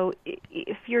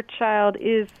 if your child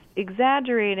is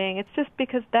exaggerating, it's just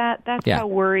because that's how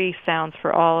worry sounds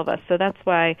for all of us. So that's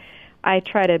why I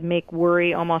try to make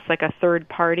worry almost like a third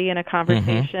party in a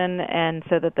conversation, and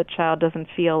so that the child doesn't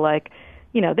feel like,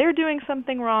 they're doing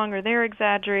something wrong or they're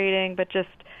exaggerating, but just,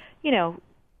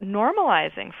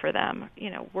 normalizing for them.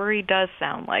 Worry does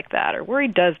sound like that, or worry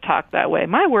does talk that way.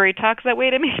 My worry talks that way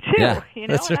to me too. Yeah,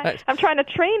 that's right. I'm trying to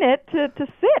train it to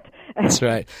sit. That's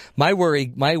right. My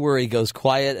worry goes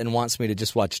quiet and wants me to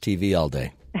just watch TV all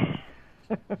day.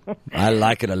 I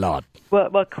like it a lot.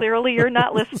 Well, clearly you're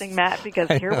not listening, Matt, because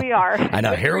here we are. I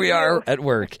know. Here we are at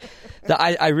work.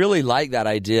 I really like that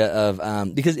idea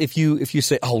of because if you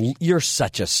say, "Oh, you're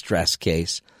such a stress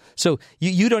case," so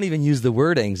you don't even use the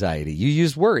word anxiety. You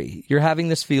use worry. You're having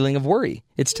this feeling of worry.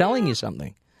 It's telling you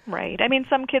something. Right. I mean,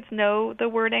 some kids know the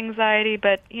word anxiety,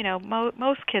 but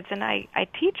most kids, and I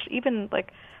teach even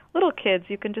like little kids,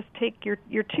 you can just take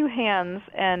your two hands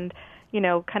and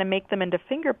kind of make them into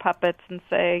finger puppets and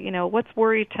say, what's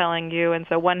worry telling you? And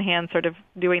so one hand sort of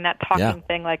doing that talking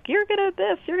thing like, you're good at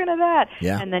this, you're good at that.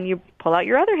 Yeah. And then you pull out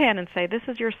your other hand and say, this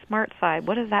is your smart side.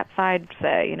 What does that side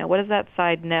say? What does that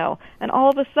side know? And all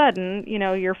of a sudden,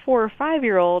 your 4 or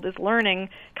 5-year-old is learning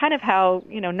kind of how,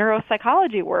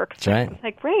 neuropsychology works. That's right. It's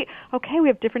like, great, okay, we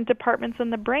have different departments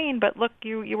in the brain, but look,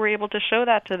 you were able to show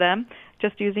that to them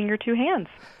just using your two hands.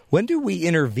 When do we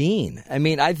intervene? I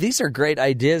mean, these are great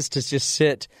ideas to just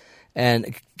sit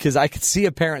and because I could see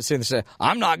a parent saying,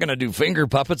 I'm not going to do finger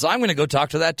puppets. I'm going to go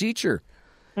talk to that teacher.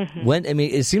 Mm-hmm.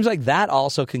 It seems like that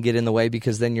also can get in the way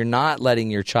because then you're not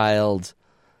letting your child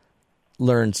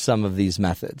learn some of these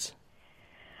methods.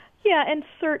 Yeah, and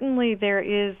certainly there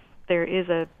is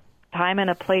a time and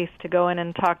a place to go in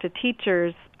and talk to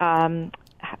teachers.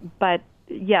 But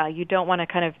yeah, you don't want to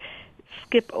kind of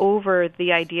skip over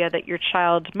the idea that your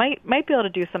child might be able to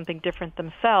do something different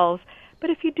themselves. But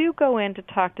if you do go in to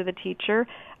talk to the teacher,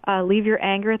 leave your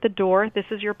anger at the door. This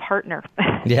is your partner.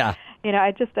 Yeah.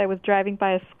 I was driving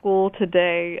by a school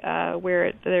today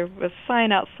where there was a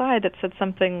sign outside that said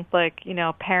something like,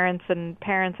 parents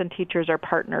and teachers are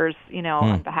partners,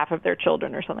 on behalf of their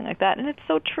children or something like that. And it's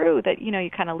so true that, you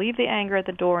kind of leave the anger at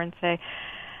the door and say,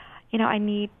 I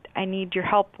need I need your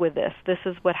help with this. This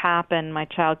is what happened. My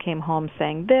child came home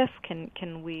saying this.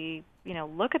 Can we,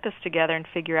 look at this together and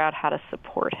figure out how to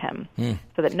support him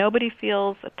so that nobody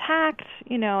feels attacked,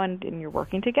 and you're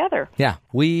working together. Yeah.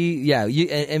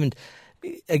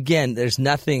 Again, there's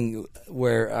nothing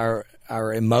where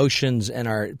our emotions and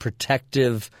our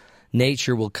protective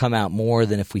nature will come out more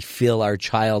than if we feel our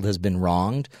child has been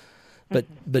wronged.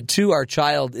 But two, our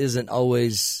child isn't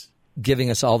always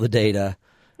giving us all the data.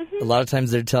 A lot of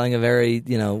times they're telling a very,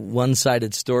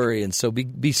 one-sided story. And so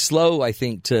be slow, I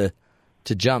think, to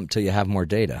jump till you have more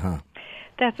data, huh?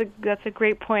 That's a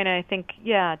great point. And I think,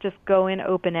 just go in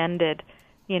open-ended.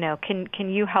 Can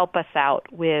you help us out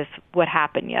with what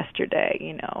happened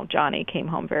yesterday? Johnny came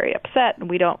home very upset, and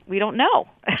we don't know.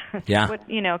 Yeah.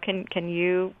 Can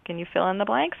you fill in the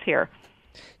blanks here?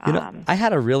 I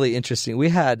had a really interesting.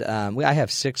 I have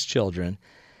 6 children,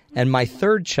 and my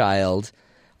third child,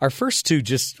 our first 2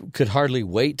 just could hardly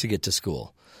wait to get to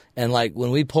school. And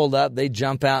when we pulled up, they'd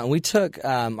jump out, and we took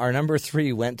our number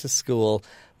 3 went to school.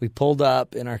 We pulled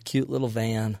up in our cute little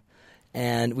van.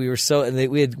 And we were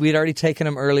we'd already taken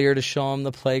them earlier to show them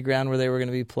the playground where they were going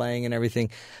to be playing and everything.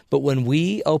 But when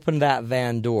we opened that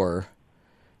van door,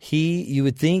 you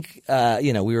would think,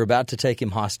 we were about to take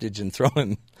him hostage and throw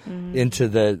him into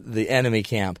the enemy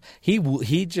camp.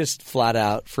 He just flat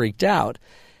out freaked out.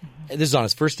 This is on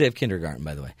his first day of kindergarten,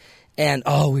 by the way. And,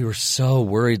 we were so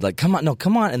worried, come on.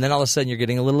 And then all of a sudden you're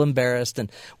getting a little embarrassed.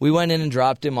 And we went in and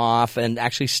dropped him off and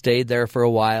actually stayed there for a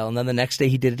while. And then the next day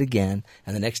he did it again.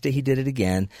 And the next day he did it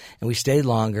again. And we stayed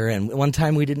longer. And one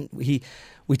time we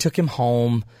took him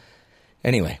home.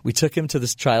 Anyway, we took him to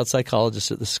this child psychologist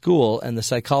at the school. And the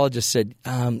psychologist said,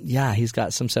 he's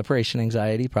got some separation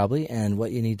anxiety probably. And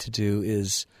what you need to do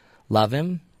is love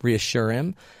him, reassure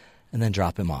him, and then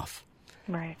drop him off.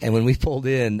 Right. And when we pulled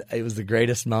in, it was the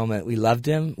greatest moment. We loved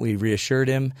him. We reassured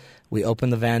him. We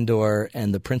opened the van door,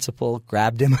 and the principal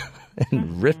grabbed him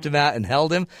and ripped him out and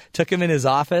held him, took him in his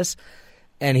office,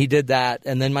 and he did that.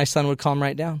 And then my son would calm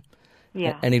right down.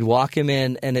 Yeah. And he'd walk him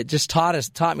in, and it just taught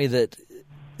me that,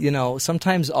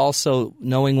 sometimes also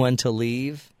knowing when to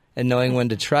leave and knowing when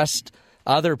to trust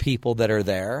other people that are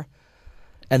there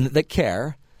and that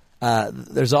care,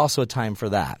 there's also a time for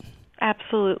that.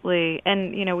 Absolutely.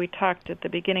 And, we talked at the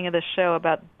beginning of the show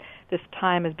about this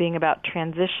time as being about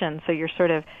transition. So you're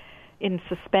sort of in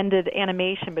suspended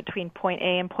animation between point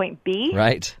A and point B.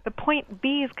 Right. The point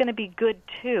B is going to be good,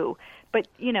 too. But,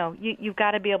 you've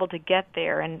got to be able to get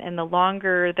there. And the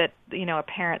longer that, a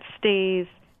parent stays,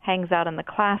 hangs out in the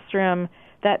classroom,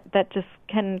 that just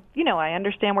can, I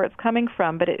understand where it's coming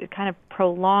from, but it kind of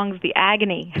prolongs the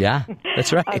agony. Yeah,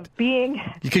 that's right. Of being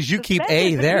because you keep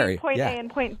A there. Point A and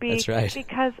point B. That's right.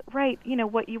 Because,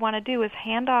 what you want to do is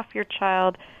hand off your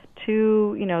child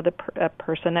to, a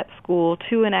person at school,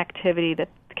 to an activity that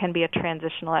can be a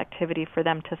transitional activity for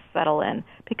them to settle in.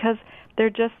 Because they're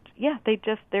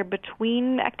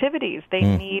between activities.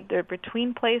 They're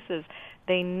between places.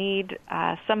 They need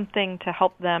something to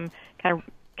help them kind of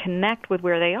connect with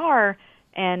where they are,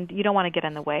 and you don't want to get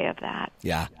in the way of that.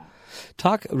 Yeah.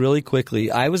 Talk really quickly.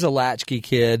 I was a latchkey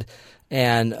kid,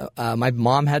 and my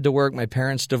mom had to work. My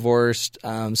parents divorced,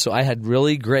 so I had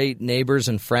really great neighbors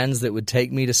and friends that would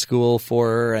take me to school for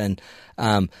her. And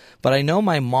but I know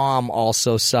my mom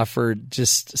also suffered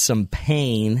just some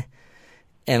pain,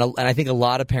 and I think a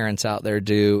lot of parents out there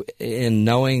do, in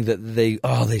knowing that they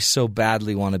so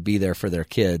badly want to be there for their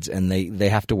kids, and they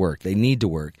have to work. They need to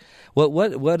work.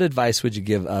 What advice would you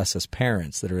give us as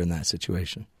parents that are in that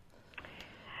situation?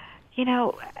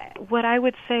 What I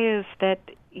would say is that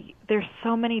there's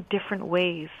so many different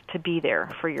ways to be there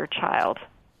for your child,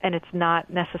 and it's not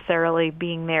necessarily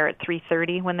being there at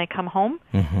 3:30 when they come home.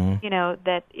 Mm-hmm.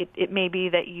 That it may be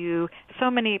that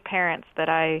so many parents that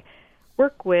I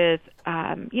work with,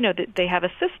 that they have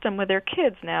a system with their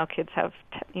kids now. Kids have,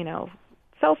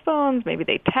 cell phones. Maybe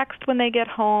they text when they get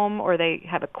home, or they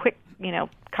have a quick,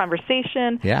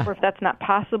 conversation. Yeah. Or if that's not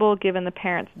possible, given the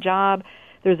parent's job,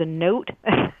 there's a note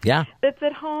that's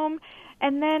at home.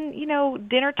 And then,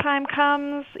 dinner time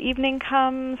comes, evening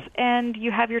comes, and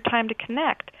you have your time to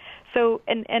connect. So,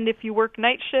 and if you work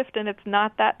night shift and it's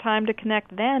not that time to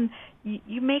connect, then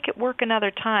you make it work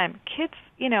another time. Kids,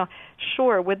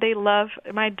 sure, would they love,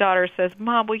 my daughter says,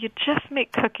 Mom, will you just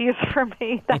make cookies for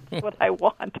me? That's what I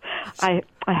want. I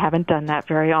haven't done that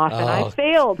very often. I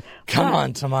failed. Come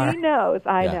on, Tamara. She knows.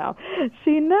 I know.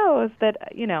 She knows that,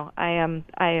 I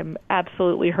am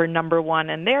absolutely her number one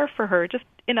and there for her, just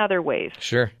in other ways.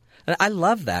 Sure. And I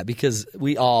love that, because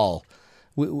we all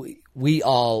we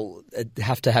all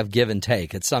have to have give and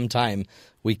take. At some time,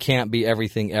 we can't be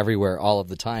everything everywhere all of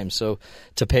the time. So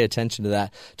to pay attention to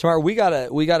that. Tamar, we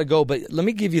gotta go, but let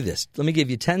me give you this. Let me give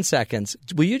you 10 seconds.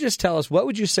 Will you just tell us, what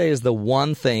would you say is the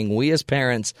one thing we as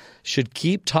parents should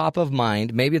keep top of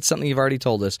mind? Maybe it's something you've already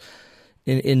told us,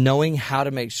 in knowing how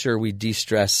to make sure we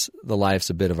de-stress the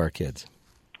lives a bit of our kids.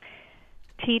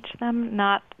 Teach them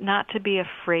not to be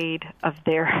afraid of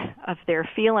their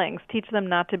feelings. Teach them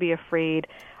not to be afraid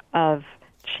of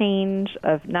change,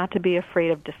 of not to be afraid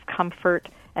of discomfort,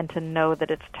 and to know that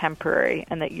it's temporary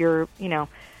and that you're,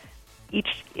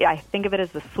 I think of it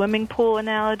as the swimming pool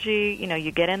analogy.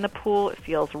 You get in the pool, it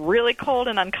feels really cold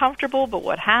and uncomfortable, but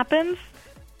what happens?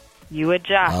 You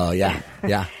adjust. Oh, yeah.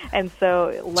 And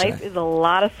so life is a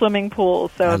lot of swimming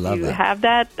pools. So if you have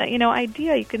that,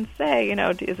 idea, you can say,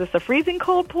 is this a freezing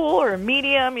cold pool or a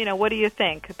medium? What do you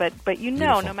think? But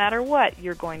Beautiful. No matter what,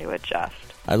 you're going to adjust.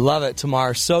 I love it,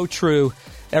 Tamar. So true.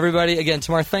 Everybody, again,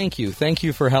 Tamar, thank you. Thank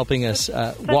you for helping us walk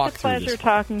through this. Such a pleasure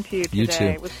talking to you today. You too.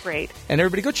 It was great. And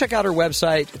everybody, go check out her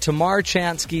website,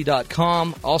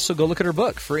 tamarchansky.com. Also, go look at her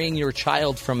book, Freeing Your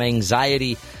Child from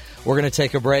Anxiety. We're going to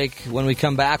take a break. When we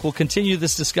come back, we'll continue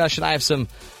this discussion. I have some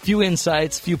few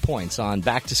insights, few points on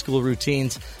back-to-school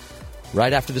routines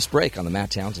right after this break on The Matt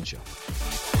Townsend Show.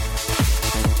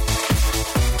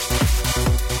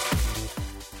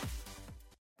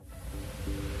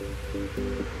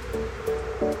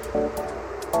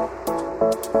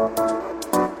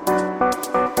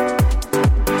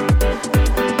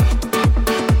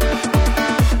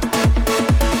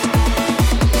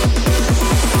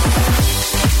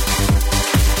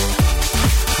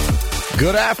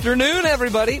 Good afternoon,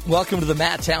 everybody. Welcome to the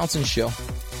Matt Townsend Show.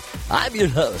 I'm your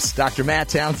host, Dr. Matt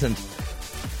Townsend.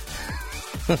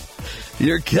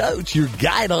 Your coach, your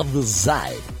guide on the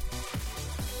side.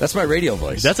 That's my radio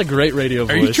voice. That's a great radio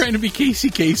voice. Are you trying to be Casey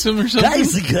Kasem or something?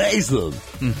 Casey Kasem.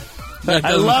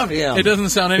 I love him. It doesn't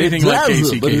sound anything like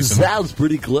Casey but Kasem. It sounds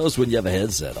pretty close when you have a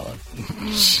headset on.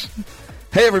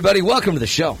 Hey, everybody. Welcome to the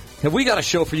show. Have we got a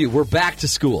show for you? We're back to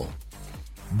school.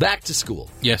 Back to school.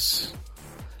 Yes.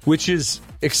 Which is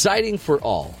exciting for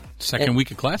all. Second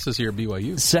week of classes here at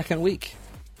BYU. Second week.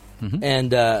 Mm-hmm.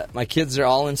 And my kids are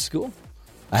all in school.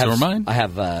 So are mine. I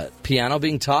have piano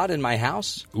being taught in my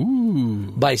house.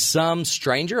 Ooh. By some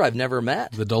stranger I've never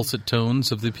met. The dulcet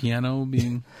tones of the piano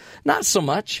being... Not so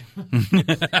much.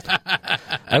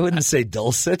 I wouldn't say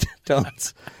dulcet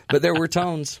tones, but there were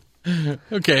tones.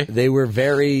 Okay. They were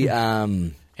very...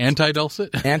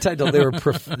 Anti-dulcet?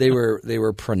 They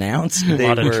were pronounced. A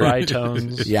lot of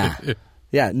tritones.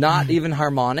 Yeah, not even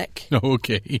harmonic.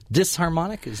 Okay.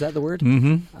 Disharmonic, is that the word?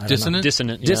 Mm-hmm. Dissonant?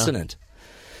 Dissonant, yeah. Dissonant.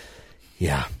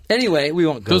 Yeah. Anyway, we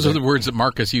won't go Those there. are the words that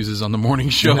Marcus uses on the morning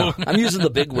show. No, I'm using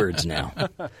the big words now.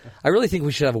 I really think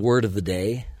we should have a word of the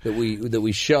day that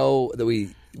we show that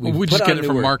we just get it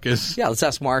from Marcus. Yeah, let's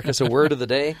ask Marcus a word of the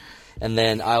day, and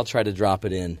then I'll try to drop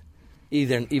it in,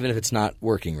 even if it's not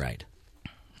working right.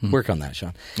 Work on that,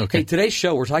 Sean. Okay. Hey, today's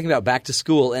show, we're talking about back to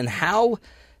school and how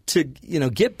to,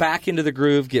 get back into the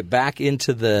groove, get back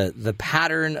into the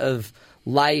pattern of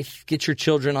life, get your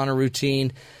children on a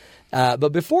routine.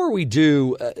 But before we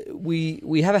do,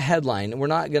 we have a headline, and we're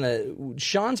not going to.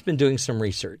 Sean's been doing some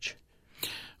research.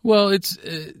 Well, this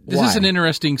is an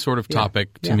interesting sort of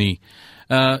topic to me.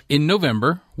 In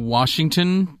November,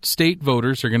 Washington state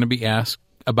voters are going to be asked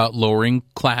about lowering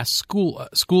school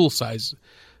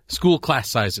class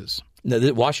sizes.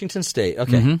 No, Washington State,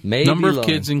 okay. Mm-hmm. Maybe number of lowering.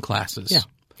 kids in classes. Yeah.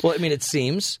 Well, I mean, it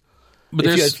seems but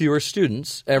if you had fewer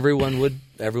students, everyone would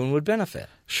benefit.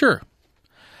 Sure.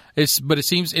 But it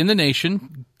seems in the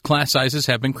nation, class sizes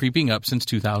have been creeping up since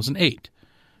 2008.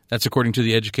 That's according to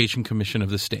the Education Commission of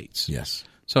the states. Yes.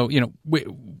 So,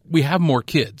 we have more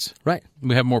kids. Right.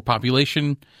 We have more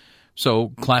population, so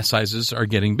class sizes are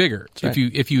getting bigger. That's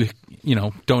if you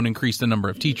don't increase the number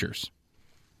of teachers.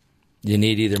 You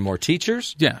need either more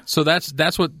teachers. Yeah. So that's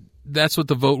what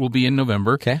the vote will be in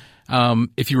November. Okay.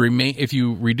 If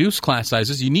you reduce class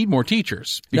sizes, you need more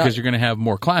teachers because you're going to have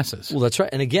more classes. Well, that's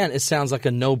right. And again, it sounds like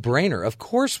a no-brainer. Of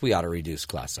course we ought to reduce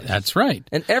class sizes. That's right.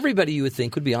 And everybody you would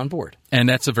think would be on board. And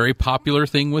that's a very popular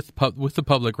thing with the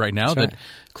public right now, that's that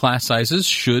class sizes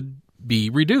should be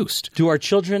reduced. Do our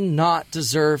children not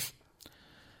deserve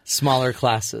smaller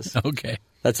classes? Okay.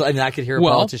 I could hear a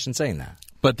politician saying that.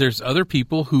 But there's other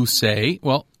people who say,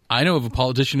 I know of a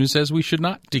politician who says we should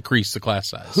not decrease the class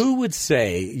size. Who would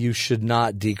say you should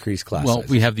not decrease class sizes? Well,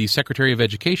 we have the Secretary of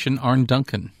Education, Arne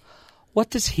Duncan. What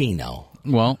does he know?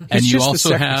 Well, He's and you just also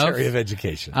the have Secretary of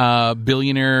Education.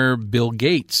 Billionaire Bill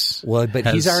Gates. Well, but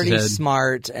he's already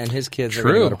smart, and his kids are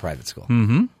going to go to private school.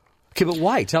 Mm-hmm. Okay, but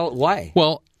why? Why?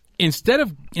 Well,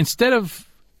 instead of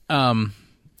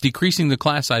decreasing the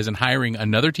class size and hiring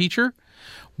another teacher,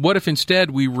 what if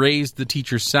instead we raised the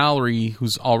teacher's salary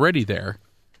who's already there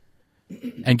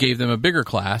and gave them a bigger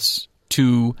class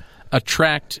to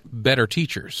attract better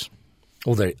teachers?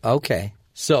 Well, okay.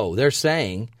 So they're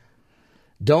saying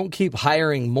don't keep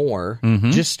hiring more,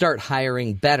 just start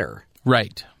hiring better.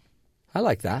 Right. I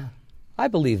like that. I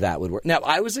believe that would work. Now,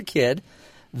 I was a kid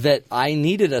that I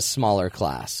needed a smaller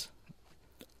class.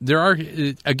 There are,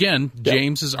 again,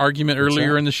 James's argument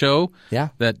earlier in the show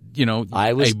that,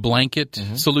 a blanket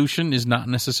solution is not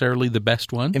necessarily the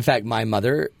best one. In fact, my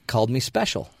mother called me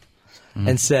special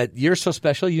and said, "You're so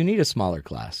special, you need a smaller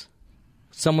class.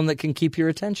 Someone that can keep your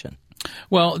attention."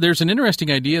 Well, there's an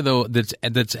interesting idea, though,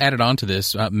 that's added on to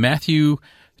this. Matthew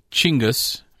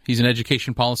Chingus, he's an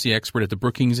education policy expert at the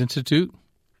Brookings Institute,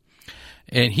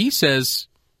 and he says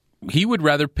he would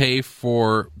rather pay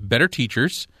for better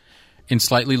teachers in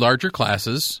slightly larger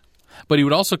classes, but he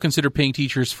would also consider paying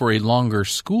teachers for a longer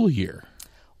school year.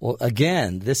 Well,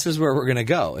 again, this is where we're going to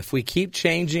go. If we keep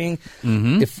changing,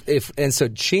 and so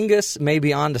Chingus may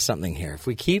be onto something here. If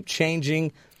we keep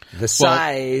changing the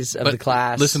size of the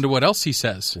class. Listen to what else he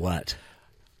says. What?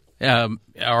 I'm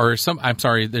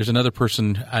sorry, there's another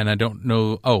person, and I don't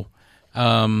know.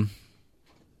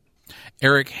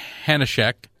 Eric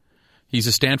Hanashek. He's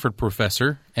a Stanford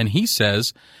professor, and he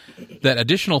says that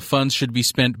additional funds should be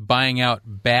spent buying out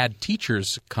bad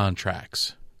teachers'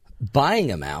 contracts. Buying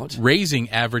them out? Raising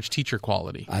average teacher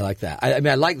quality. I like that. I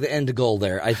like the end goal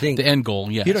there. I think the end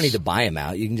goal, yes. You don't need to buy them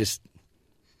out. You can just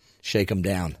shake them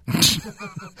down.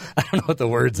 I don't know what the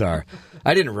words are.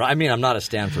 I'm not a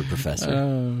Stanford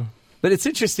professor. But it's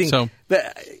interesting.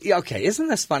 Okay, isn't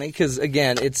this funny? Because,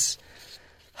 again,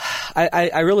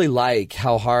 I really like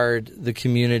how hard the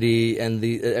community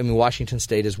and Washington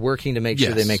State is working to make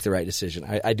sure they make the right decision.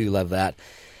 I do love that.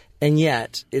 And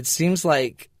yet, it seems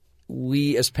like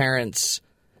we as parents,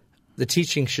 the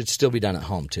teaching should still be done at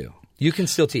home too. You can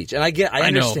still teach. And I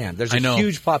understand. There's a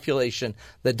huge population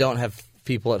that don't have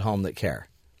people at home that care.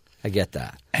 I get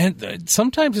that. And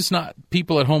sometimes it's not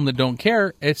people at home that don't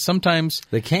care. It's sometimes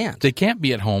they can't. They can't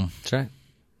be at home. That's right.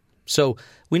 So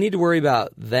we need to worry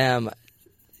about them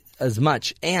as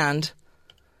much. And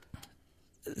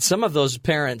some of those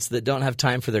parents that don't have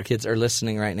time for their kids are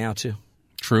listening right now too.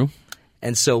 True.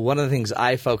 And so one of the things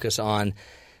I focus on,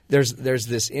 there's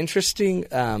this interesting,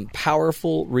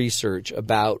 powerful research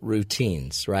about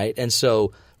routines, right? And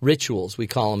so rituals, we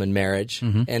call them in marriage,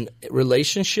 and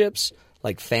relationships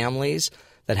like families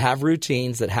that have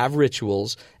routines, that have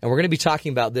rituals. And we're going to be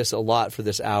talking about this a lot for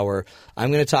this hour.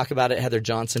 I'm going to talk about it. Heather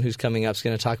Johnson, who's coming up, is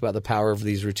going to talk about the power of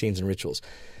these routines and rituals.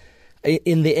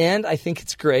 In the end, I think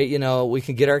it's great. We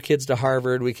can get our kids to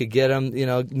Harvard. We could get them,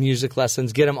 music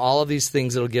lessons, get them all of these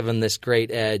things that will give them this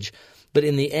great edge. But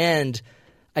in the end,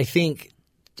 I think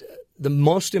the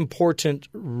most important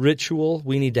ritual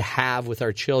we need to have with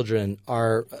our children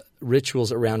are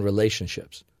rituals around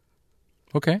relationships.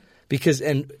 Okay. Because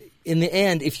in the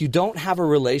end, if you don't have a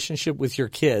relationship with your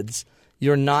kids,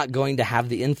 you're not going to have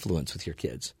the influence with your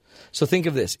kids. So think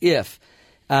of this. If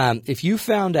you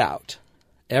found out,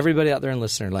 everybody out there in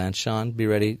listener land, Sean, be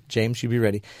ready. James, you be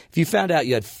ready. If you found out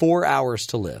you had 4 hours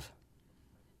to live,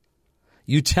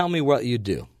 you tell me what you'd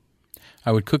do.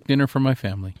 I would cook dinner for my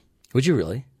family. Would you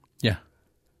really? Yeah.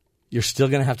 You're still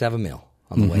going to have a meal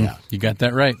on the way out. You got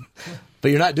that right. But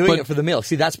you're not doing it for the meal.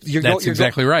 See, that's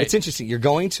exactly right. It's interesting. You're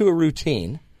going to a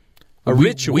routine,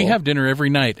 ritual. We have dinner every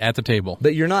night at the table.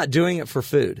 But you're not doing it for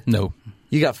food. No.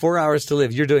 You got 4 hours to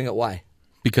live. You're doing it why?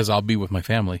 Because I'll be with my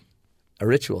family. A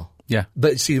ritual. Yeah.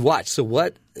 But see, watch. So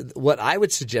what I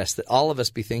would suggest that all of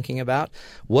us be thinking about,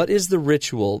 what is the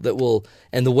ritual that will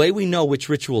 – and the way we know which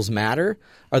rituals matter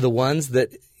are the ones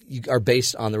that are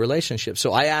based on the relationship.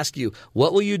 So I ask you,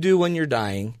 what will you do when you're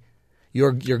dying?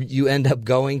 You end up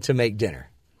going to make dinner.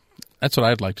 That's what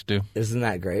I'd like to do. Isn't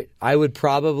that great? I would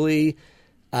probably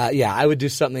I would do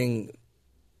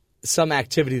some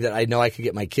activity that I know I could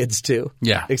get my kids to.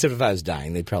 Yeah. Except if I was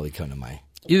dying, they'd probably come to my...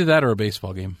 Either that or a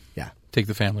baseball game. Yeah. Take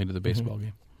the family to the baseball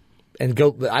game. And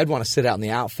go. I'd want to sit out in the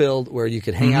outfield where you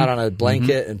could hang out on a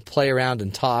blanket and play around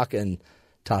and talk and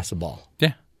toss a ball.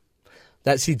 Yeah.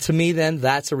 To me, then,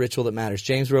 that's a ritual that matters.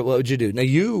 James, what would you do? Now,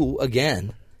 you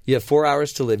have 4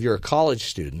 hours to live. You're a college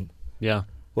student. Yeah.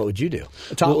 What would you do?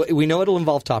 We know it'll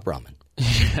involve top ramen.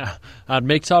 Yeah. I'd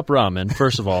make top ramen,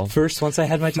 first of all. Once I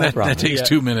had my top ramen. That takes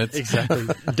 2 minutes. Exactly.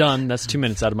 Done. That's 2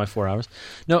 minutes out of my 4 hours.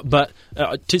 No, but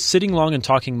sitting long and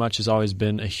talking much has always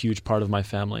been a huge part of my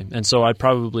family. And so I'd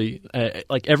probably,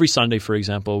 like every Sunday, for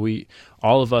example,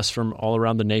 all of us from all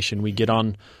around the nation, we get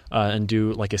on and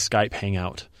do like a Skype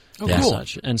hangout. and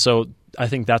such. And so I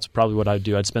think that's probably what I'd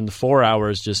do. I'd spend the 4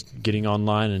 hours just getting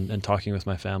online and talking with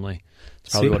my family.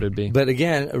 That's probably what it would be. But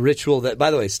again, a ritual that, by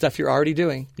the way, stuff you're already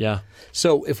doing. Yeah.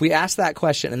 So if we ask that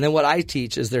question, and then what I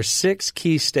teach is there's 6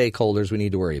 key stakeholders we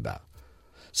need to worry about.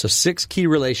 So 6 key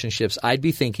relationships I'd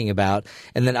be thinking about,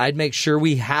 and then I'd make sure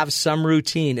we have some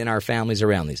routine in our families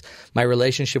around these. My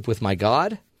relationship with my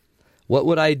God. What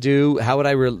would I do? How would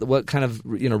I? What kind of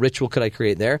ritual could I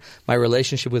create there? My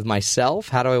relationship with myself.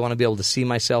 How do I want to be able to see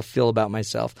myself, feel about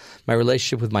myself? My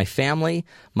relationship with my family,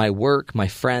 my work, my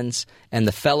friends, and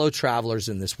the fellow travelers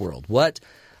in this world. What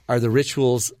are the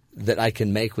rituals that I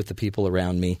can make with the people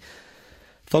around me?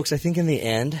 Folks, I think in the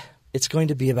end, it's going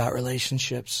to be about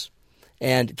relationships.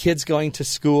 And kids going to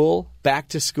school, back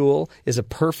to school, is a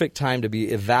perfect time to be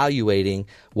evaluating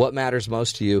what matters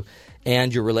most to you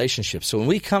and your relationships. So when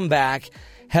we come back,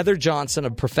 Heather Johnson, a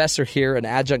professor here, an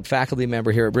adjunct faculty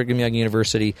member here at Brigham Young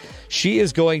University, she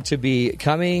is going to be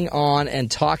coming on and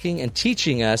talking and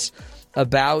teaching us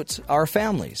about our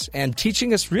families and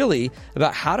teaching us really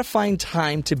about how to find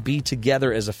time to be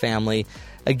together as a family.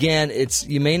 Again,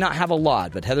 you may not have a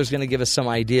lot, but Heather's going to give us some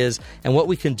ideas and what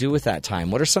we can do with that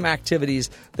time. What are some activities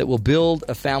that will build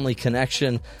a family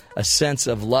connection, a sense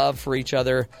of love for each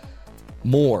other?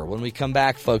 More when we come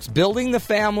back, folks. Building the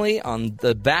family on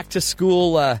the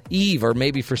back-to-school eve, or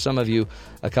maybe for some of you,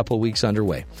 a couple of weeks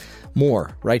underway.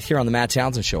 More right here on The Matt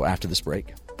Townsend Show after this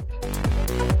break.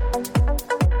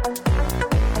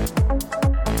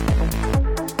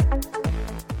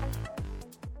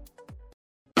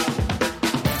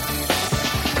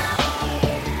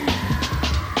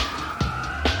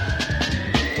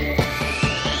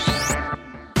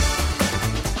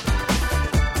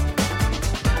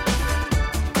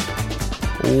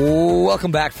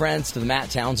 Welcome back, friends, to the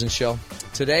Matt Townsend Show.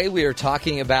 Today we are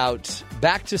talking about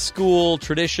back-to-school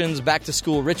traditions,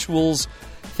 back-to-school rituals,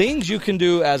 things you can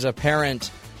do as a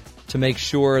parent to make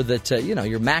sure that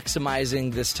you're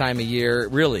maximizing this time of year.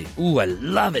 Really, I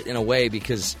love it in a way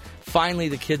because finally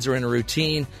the kids are in a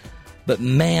routine. But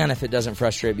man, if it doesn't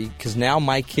frustrate me, because now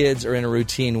my kids are in a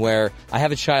routine where I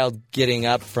have a child getting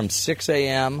up from 6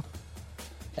 a.m.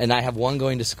 and I have one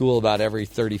going to school about every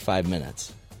 35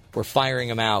 minutes. We're firing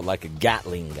them out like a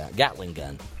Gatling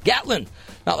gun. Gatlin!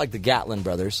 Not like the Gatlin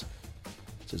brothers,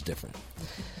 which is different.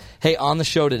 Hey, on the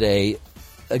show today,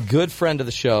 a good friend of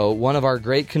the show, one of our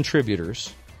great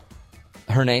contributors,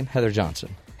 her name, Heather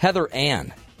Johnson. Heather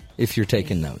Ann, if you're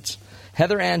taking notes.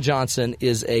 Heather Ann Johnson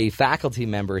is a faculty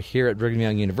member here at Brigham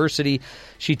Young University.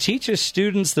 She teaches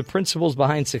students the principles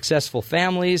behind successful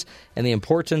families and the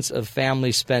importance of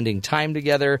families spending time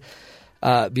together.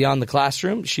 Beyond the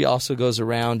classroom, she also goes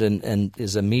around and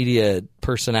is a media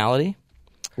personality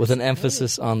with an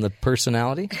emphasis on the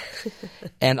personality,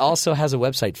 and also has a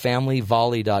website,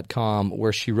 familyvolley.com,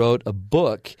 where she wrote a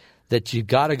book that you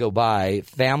got to go buy,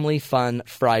 Family Fun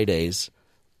Fridays,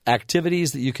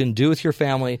 activities that you can do with your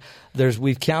family.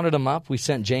 We've counted them up. We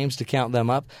sent James to count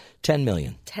them up. 10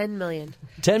 million. 10 million.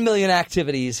 10 million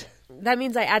activities. That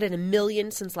means I added 1 million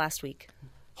since last week.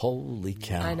 Holy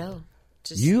cow. I know.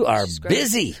 You are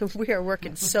busy. We are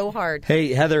working so hard.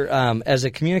 Hey, Heather, as a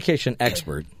communication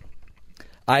expert,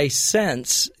 I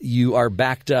sense you are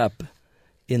backed up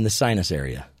in the sinus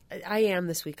area. I am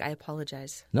this week. I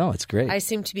apologize. No, it's great. I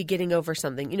seem to be getting over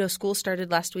something. School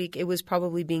started last week. It was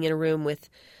probably being in a room with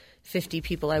 50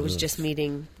 people. I was just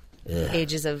meeting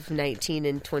ages of 19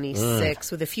 and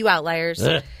 26 with a few outliers,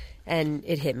 and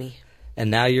it hit me.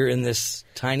 And now you're in this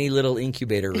tiny little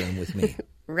incubator room with me.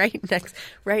 Right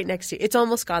next to you. It's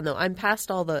almost gone, though. I'm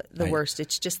past all the worst.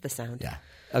 It's just the sound. Yeah.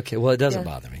 Okay, well, it doesn't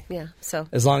bother me. Yeah, so.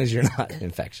 As long as you're not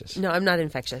infectious. No, I'm not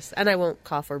infectious. And I won't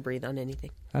cough or breathe on anything.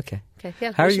 Okay.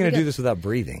 Yeah. How are you going to do this without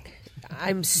breathing?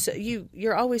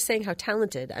 You're always saying how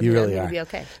talented. You really I'm are. Be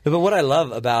okay. But what I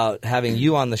love about having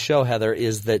you on the show, Heather,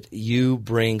 is that you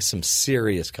bring some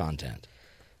serious content.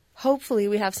 Hopefully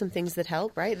we have some things that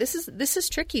help, right? This is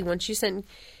tricky once you send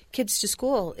kids to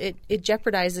school. It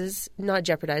not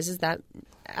jeopardizes, that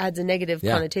adds a negative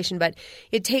connotation, but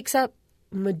it takes up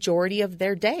majority of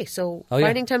their day. So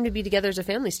finding time to be together as a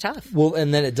family is tough. Well,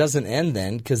 and then it doesn't end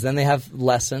then, because then they have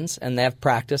lessons and they have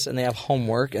practice and they have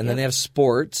homework and then they have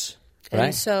sports, right?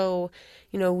 And so,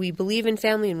 we believe in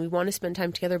family and we want to spend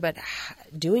time together, but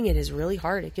doing it is really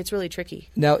hard. It gets really tricky.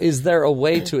 Now, is there a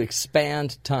way to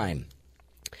expand time?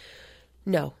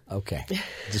 No. Okay.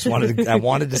 I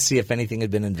wanted to see if anything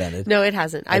had been invented. No, it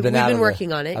hasn't. We've been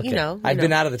working on it. Okay. I've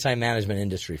been out of the time management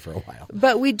industry for a while.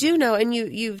 But we do know, and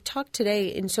you've talked today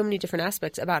in so many different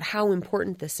aspects about how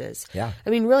important this is. Yeah.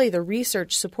 I mean, really, the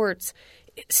research supports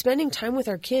spending time with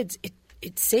our kids.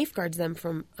 it safeguards them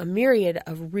from a myriad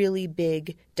of really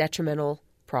big detrimental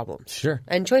problems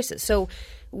and choices. So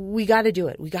we got to do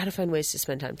it. We got to find ways to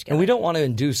spend time together. And we don't want to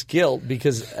induce guilt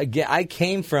because, again, I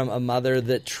came from a mother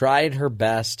that tried her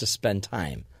best to spend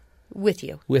time with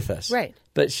you. With us. Right.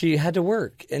 But she had to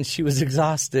work and she was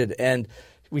exhausted and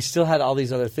we still had all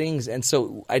these other things. And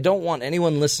so I don't want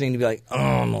anyone listening to be like, oh,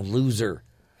 I'm a loser.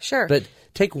 Sure. But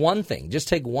take one thing. Just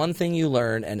take one thing you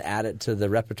learn and add it to the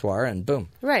repertoire and boom.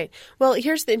 Right. Well,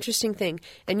 here's the interesting thing,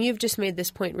 and you've just made this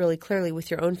point really clearly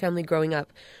with your own family growing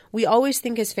up. We always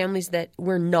think as families that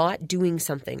we're not doing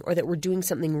something or that we're doing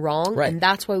something wrong, and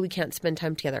that's why we can't spend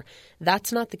time together.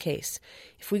 That's not the case.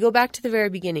 If we go back to the very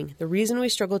beginning, the reason we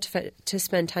struggle to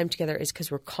spend time together is because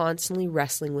we're constantly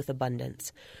wrestling with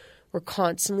abundance. We're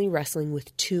constantly wrestling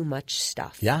with too much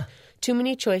stuff. Yeah. Too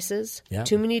many choices,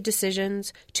 too many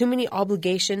decisions, too many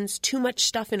obligations, too much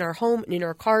stuff in our home and in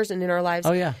our cars and in our lives.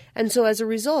 Oh, yeah. And so as a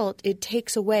result, it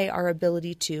takes away our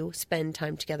ability to spend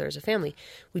time together as a family.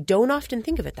 We don't often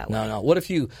think of it that way. No. What if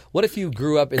you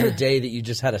grew up in the day that you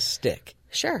just had a stick?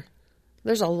 Sure.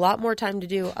 There's a lot more time to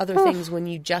do other things when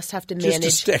you just have to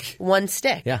manage one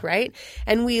stick, right?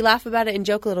 And we laugh about it and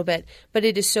joke a little bit, but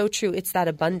it is so true. It's that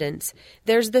abundance.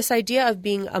 There's this idea of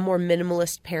being a more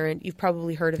minimalist parent. You've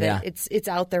probably heard of it. It's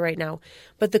out there right now.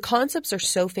 But the concepts are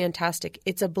so fantastic.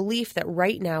 It's a belief that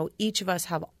right now, each of us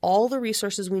have all the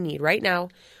resources we need right now.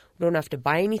 We don't have to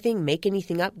buy anything, make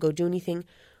anything up, go do anything.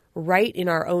 Right in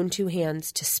our own two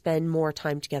hands to spend more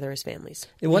time together as families.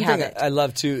 And one thing I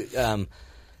love too,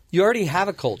 you already have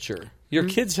a culture. Your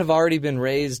kids have already been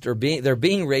raised, or they're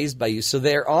being raised by you, so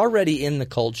they're already in the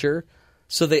culture.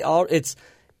 So we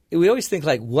always think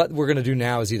like what we're going to do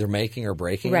now is either making or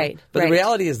breaking. Right. But the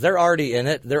reality is they're already in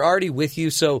it. They're already with you.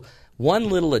 So one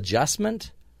little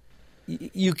adjustment,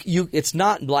 it's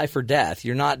not life or death.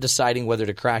 You're not deciding whether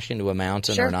to crash into a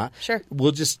mountain or not. Sure.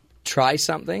 We'll just try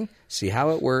something, see how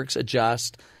it works,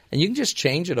 adjust, and you can just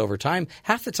change it over time.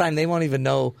 Half the time they won't even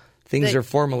know things are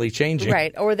formally changing.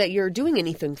 Right, or that you're doing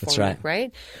anything for them,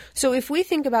 right? So if we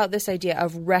think about this idea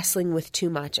of wrestling with too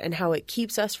much and how it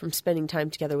keeps us from spending time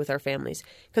together with our families,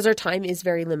 because our time is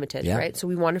very limited, right? So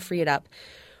we want to free it up.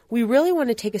 We really want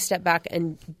to take a step back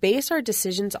and base our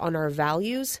decisions on our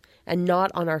values and not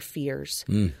on our fears.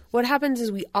 What happens is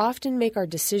we often make our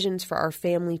decisions for our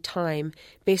family time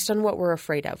based on what we're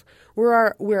afraid of.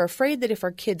 We're afraid that if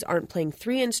our kids aren't playing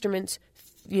 3 instruments,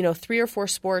 3 or 4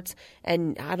 sports,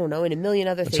 and I don't know, and a million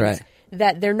other things,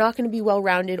 that they're not going to be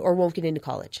well-rounded or won't get into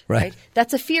college. Right?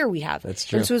 That's a fear we have. That's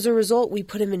true. And so as a result, we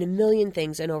put them in a million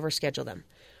things and overschedule them.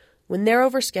 When they're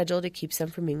overscheduled, it keeps them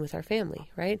from being with our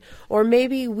family, right? Or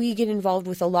maybe we get involved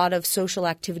with a lot of social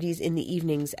activities in the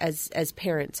evenings as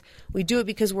parents. We do it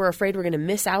because we're afraid we're going to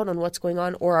miss out on what's going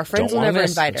on, or our friends will never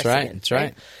invite us again. That's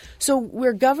right. So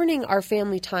we're governing our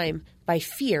family time by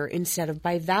fear instead of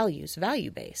by values,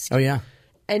 value-based. Oh, yeah.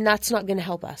 And that's not going to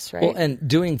help us, right? Well, and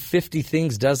doing 50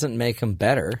 things doesn't make them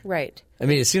better. Right. I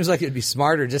mean, it seems like it'd be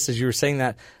smarter, just as you were saying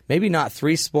that, maybe not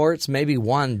 3 sports, maybe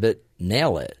 1, but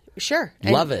nail it. Sure.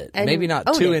 Love it. And maybe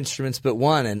not 2 instruments, but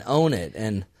 1, and own it.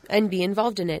 And be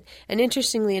involved in it. And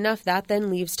interestingly enough, that then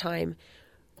leaves time,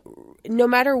 no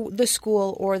matter the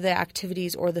school or the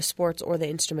activities or the sports or the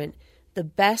instrument, the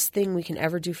best thing we can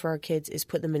ever do for our kids is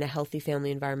put them in a healthy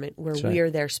family environment where we are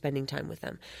there spending time with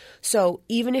them. So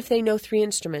even if they know 3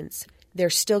 instruments,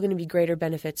 there's still going to be greater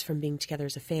benefits from being together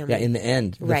as a family. Yeah, in the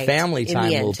end, the family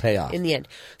time will pay off. In the end.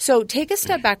 So take a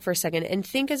step back for a second and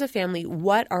think as a family,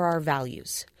 what are our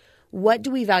values? What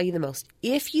do we value the most?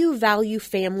 If you value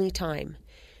family time,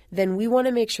 then we want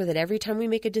to make sure that every time we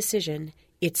make a decision,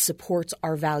 it supports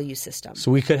our value system.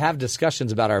 So we could have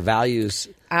discussions about our values.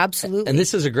 Absolutely. And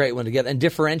this is a great one to get and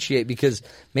differentiate, because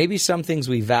maybe some things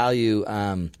we value,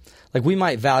 like we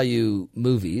might value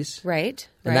movies. Right.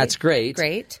 And that's great.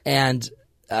 Great. And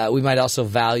we might also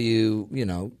value,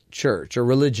 church or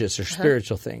religious or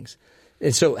spiritual things.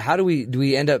 And so how do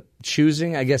we end up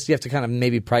choosing? I guess you have to kind of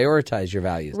maybe prioritize your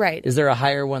values. Right. Is there a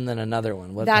higher one than another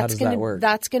one? How does that work?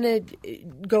 That's going to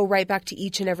go right back to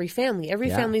each and every family. Every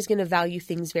family is going to value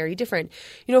things very different.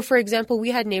 For example,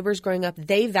 we had neighbors growing up,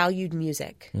 they valued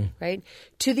music, right?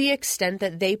 To the extent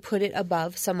that they put it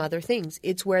above some other things.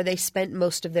 It's where they spent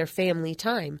most of their family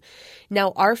time.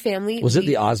 Now, our family... Was it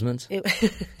the Osmonds?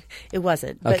 It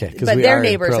wasn't. Okay, because but we their are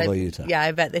neighbors, in Provo, Utah. Yeah,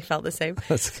 I bet they felt the same.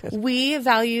 That's good. We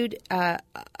valued, a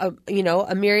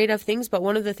myriad of things, but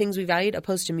one of the things we valued,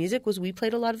 opposed to music, was we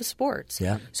played a lot of sports.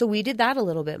 Yeah. So we did that a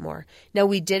little bit more. Now,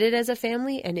 we did it as a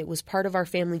family, and it was part of our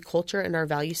family culture and our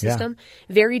value system.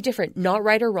 Yeah. Very different, not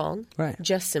right or wrong, right.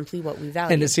 Just simply what we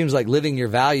value. And it seems like living your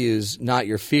values, not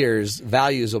your fears.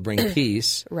 Values will bring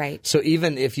peace. Right. So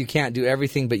even if you can't do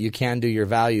everything, but you can do your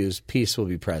values, peace will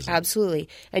be present. Absolutely.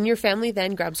 And your family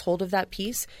then grabs hold of that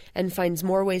peace and finds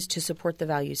more ways to support the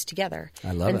values together.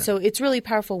 I love it. And so it's really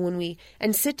powerful when we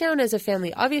sit down as a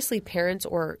family. Obviously, parents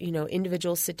or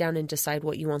individuals sit down and decide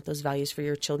what you want those values for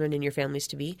your children and your families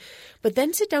to be. But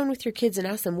then sit down with your kids and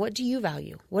ask them, what do you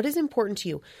value? What is important to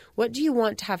you? What do you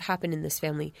want to have happen in this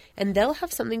family? And they'll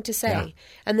have something to say. Yeah.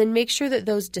 And then make sure that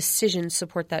those decisions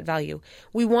support that value.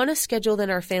 We want to schedule then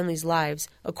our family's lives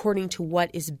according to what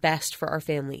is best for our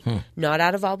family. Not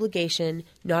out of obligation,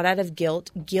 not out of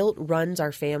guilt. Guilt runs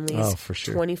our families for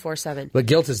sure. 24/7. But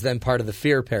guilt is then part of the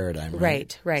fear paradigm,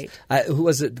 right? Right. Who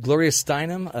was it? Gloria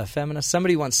Steinem, a feminist?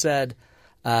 Somebody once said,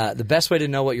 the best way to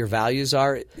know what your values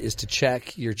are is to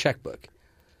check your checkbook.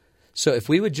 So if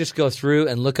we would just go through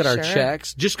and look at our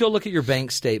checks, just go look at your bank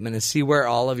statement and see where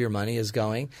all of your money is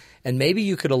going. And maybe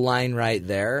you could align right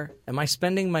there. Am I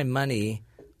spending my money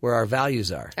where our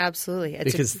values are? Absolutely.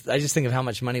 Because I just think of how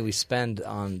much money we spend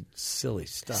on silly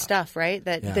stuff. Right?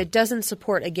 That doesn't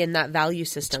support, again, that value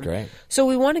system. That's great. So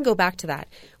we want to go back to that.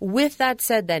 With that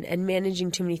said then, and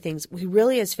managing too many things, we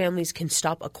really as families can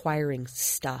stop acquiring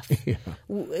stuff.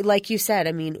 Like you said,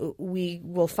 I mean, we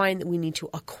will find that we need to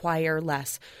acquire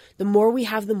less. The more we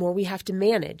have, the more we have to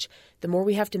manage. The more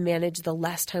we have to manage, the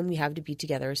less time we have to be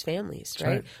together as families,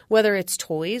 right? Whether it's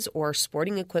toys or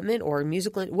sporting equipment or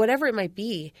musical, whatever it might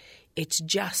be, it's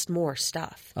just more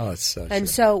stuff. Oh, it's so And true.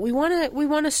 so we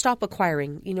want to stop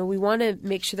acquiring. We want to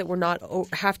make sure that we're not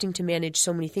having to manage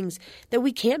so many things that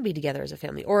we can't be together as a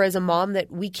family, or as a mom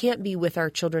that we can't be with our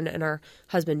children and our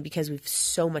husband because we've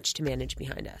so much to manage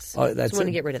behind us. Oh, that's so we want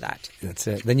to get rid of that. That's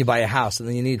it. Then you buy a house, and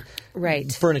then you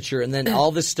need furniture, and then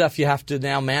all this stuff you have to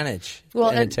now manage. Well,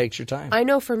 and it takes your time. I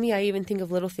know for me, I even think of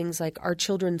little things like our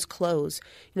children's clothes.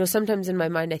 Sometimes in my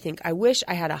mind, I think, I wish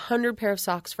I had 100 pair of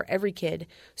socks for every kid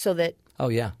so that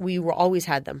we always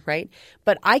had them, right?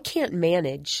 But I can't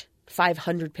manage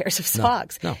 500 pairs of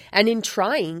socks. No. And in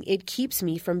trying, it keeps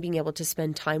me from being able to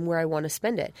spend time where I want to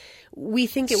spend it. We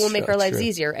think it will make our lives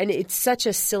easier. And it's such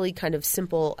a silly kind of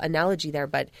simple analogy there,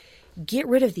 but get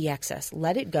rid of the excess.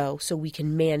 Let it go so we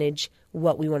can manage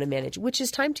what we want to manage, which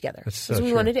is time together. That's what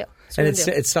we want to do. And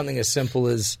it's something as simple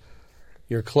as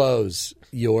your clothes,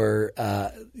 your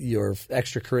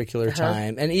extracurricular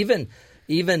time, and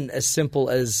even as simple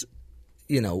as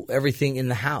everything in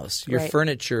the house, your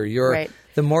furniture,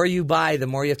 the more you buy, the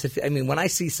more you have to. I mean, when I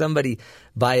see somebody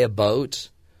buy a boat,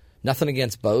 nothing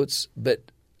against boats, but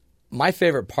my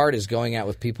favorite part is going out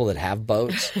with people that have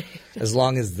boats, as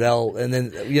long as and then,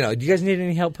 do you guys need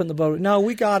any help putting the boat? No,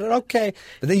 we got it. Okay.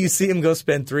 But then you see them go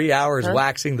spend 3 hours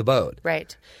waxing the boat.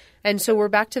 Right. And so we're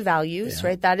back to values,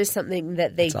 right? That is something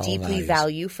that they deeply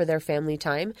value for their family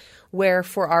time, where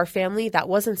for our family, that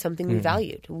wasn't something we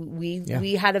valued.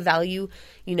 We had a value,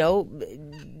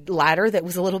 ladder that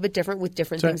was a little bit different with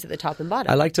different things at the top and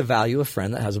bottom. I like to value a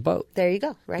friend that has a boat. There you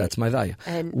go, right? That's my value.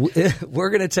 And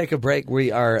we're going to take a break.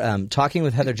 We are talking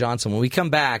with Heather Johnson. When we come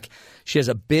back, she has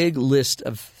a big list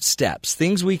of steps,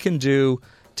 things we can do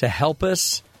to help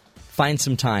us find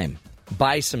some time.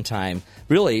 Buy some time.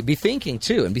 Really, be thinking,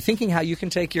 too, and be thinking how you can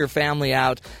take your family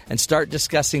out and start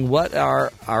discussing what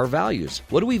are our values.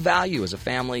 What do we value as a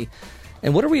family,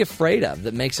 and what are we afraid of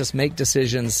that makes us make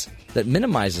decisions that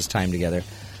minimizes time together?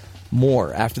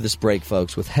 More after this break,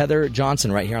 folks, with Heather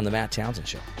Johnson right here on The Matt Townsend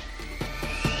Show.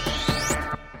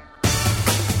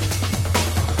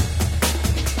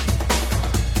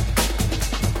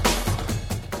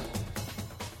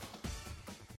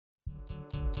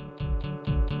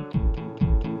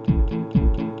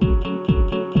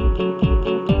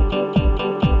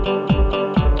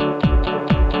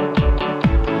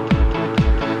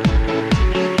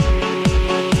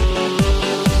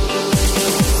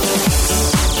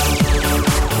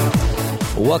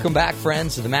 Welcome back,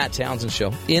 friends, to the Matt Townsend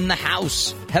Show. In the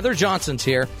house, Heather Johnson's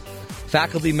here,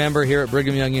 faculty member here at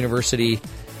Brigham Young University,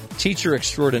 teacher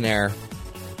extraordinaire,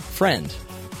 friend,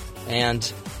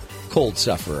 and cold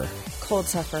sufferer. Cold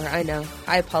sufferer, I know.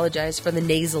 I apologize for the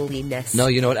nasaliness. No,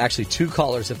 you know what? Actually, 2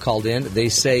 callers have called in. They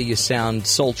say you sound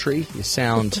sultry. You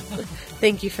sound...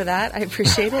 Thank you for that. I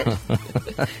appreciate it.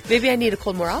 Maybe I need a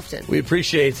cold more often. We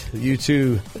appreciate you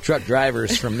 2 truck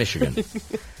drivers from Michigan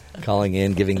calling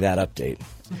in, giving that update.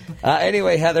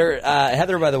 Anyway, Heather,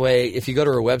 by the way, if you go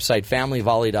to her website,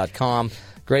 familyvolley.com,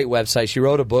 great website. She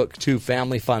wrote a book, too,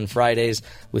 Family Fun Fridays,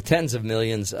 with tens of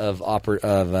millions of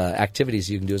activities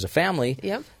you can do as a family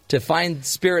to find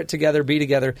spirit together, be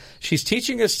together. She's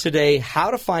teaching us today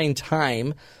how to find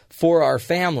time for our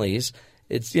families.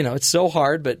 It's so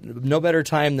hard, but no better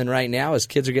time than right now as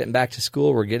kids are getting back to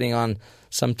school. We're getting on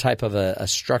some type of a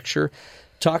structure.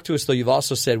 Talk to us, though. You've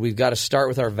also said we've got to start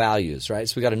with our values, right?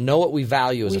 So we've got to know what we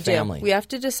value as a family. We have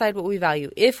to decide what we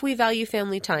value. If we value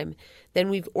family time,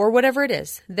 then or whatever it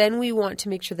is, then we want to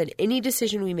make sure that any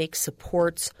decision we make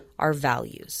supports our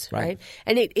values, right?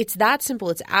 And it's that simple.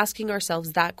 It's asking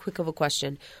ourselves that quick of a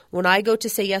question. When I go to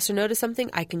say yes or no to something,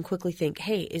 I can quickly think,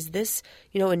 hey, is this,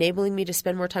 enabling me to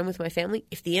spend more time with my family?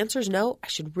 If the answer is no, I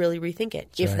should really rethink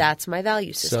it. That's my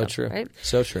value system. So true. Right?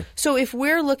 So true. So if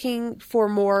we're looking for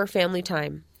more family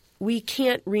time, we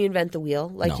can't reinvent the wheel.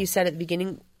 Like you said at the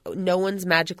beginning, no one's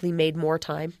magically made more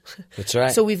time. That's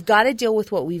right. So we've got to deal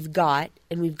with what we've got,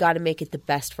 and we've got to make it the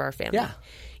best for our family. Yeah.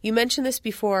 You mentioned this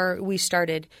before we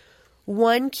started.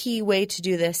 One key way to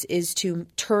do this is to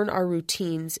turn our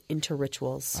routines into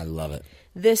rituals. I love it.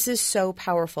 This is so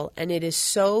powerful, and it is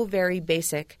so very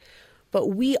basic, but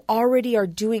we already are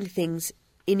doing things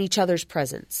in each other's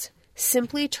presence.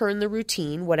 Simply turn the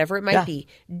routine, whatever it might be,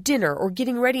 dinner or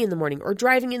getting ready in the morning or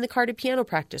driving in the car to piano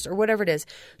practice or whatever it is,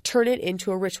 turn it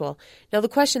into a ritual. Now, the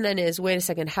question then is, wait a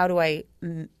second, how do I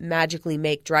magically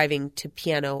make driving to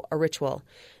piano a ritual?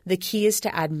 The key is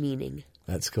to add meaning.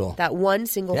 That's cool. That one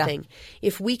single thing.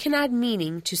 If we can add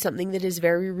meaning to something that is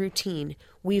very routine,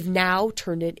 we've now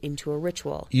turned it into a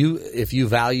ritual. If you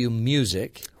value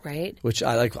music, right? Which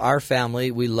I like, our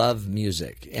family, we love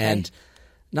music, and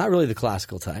not really the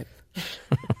classical type.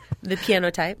 The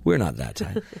piano type. We're not that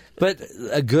type. But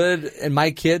and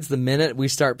my kids, the minute we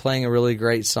start playing a really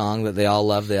great song that they all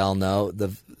love, they all know,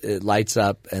 it lights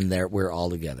up, and we're all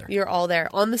together. You're all there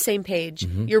on the same page.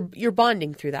 Mm-hmm. You're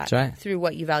bonding through that, through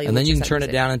what you value. And then you can turn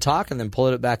it down and talk, and then pull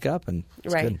it back up, and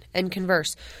it's good. And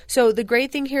converse. So the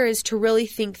great thing here is to really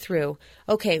think through,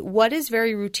 okay, what is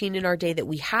very routine in our day that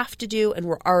we have to do and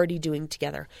we're already doing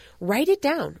together? Write it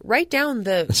down. Write down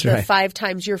the 5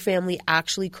 times your family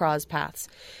actually cross paths.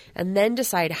 And then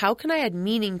decide, how can I add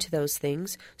meaning to those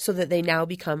things so that they now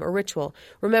become a ritual?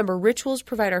 Remember, rituals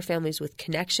provide our families with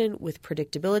connection, with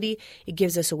predictability. It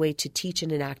gives us a way to teach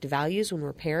and enact values when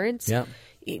we're parents. Yeah.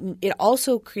 It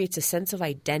also creates a sense of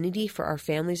identity for our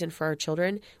families and for our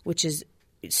children, which is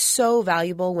so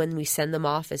valuable when we send them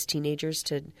off as teenagers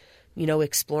to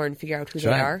explore and figure out who they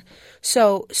are.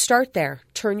 So start there.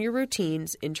 Turn your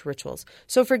routines into rituals.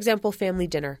 So, for example, family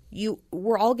dinner.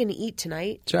 We're all going to eat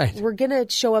tonight. That's right. We're going to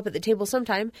show up at the table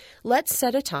sometime. Let's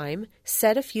set a time,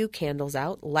 set a few candles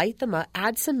out, light them up,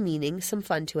 add some meaning, some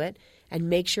fun to it, and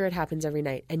make sure it happens every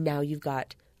night. And now you've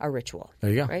got a ritual.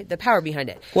 There you go. Right? The power behind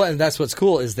it. Well, and that's what's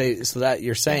cool is so that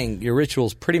you're saying your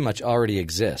rituals pretty much already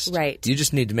exist. Right. You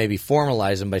just need to maybe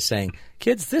formalize them by saying,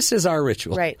 kids, this is our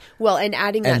ritual. Right. Well, and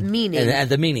adding that meaning. And add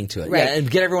the meaning to it. Right. Yeah, and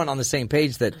get everyone on the same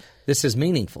page that this is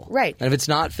meaningful. Right. And if it's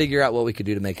not, figure out what we could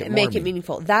do to make it more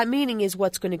meaningful. That meaning is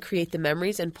what's going to create the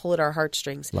memories and pull at our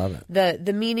heartstrings. Love it.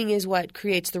 The meaning is what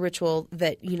creates the ritual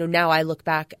that, now I look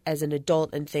back as an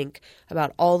adult and think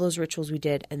about all those rituals we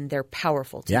did, and they're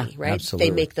powerful to me, right? Absolutely.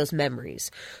 They make those memories.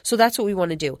 So that's what we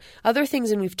want to do. Other things,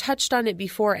 and we've touched on it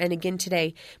before and again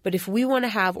today, but if we want to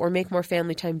have or make more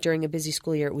family time during a busy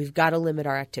school year, we've got to limit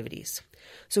our activities.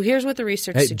 So here's what the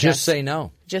research suggests. Just say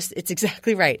no. It's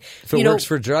exactly right. If it works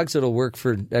for drugs, it'll work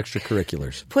for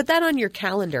extracurriculars. Put that on your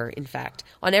calendar, in fact,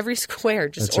 on every square,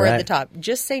 at the top.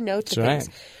 Just say no to things.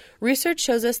 Right. Research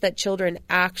shows us that children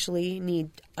actually need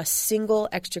a single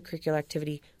extracurricular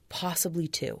activity, possibly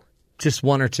 2. Just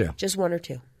 1 or 2? Just 1 or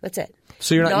 2. That's it.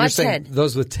 So you're saying 10.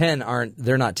 Those with 10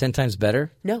 they're not 10 times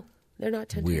better? No. They're not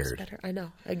 10 times better. I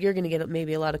know. You're going to get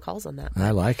maybe a lot of calls on that. I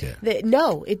like it.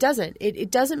 No, it doesn't. It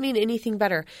doesn't mean anything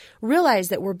better. Realize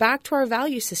that we're back to our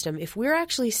value system. If we're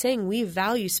actually saying we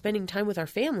value spending time with our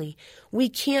family, we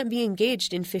can't be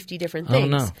engaged in 50 different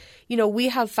things. Oh, no. We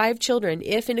have 5 children.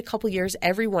 If in a couple years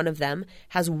every one of them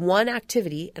has one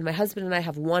activity, and my husband and I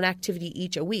have one activity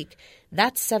each a week,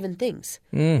 that's 7 things.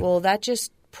 Well, that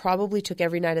just probably took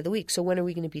every night of the week. So when are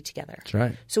we going to be together? That's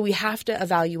right. So we have to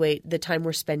evaluate the time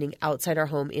we're spending outside our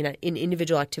home in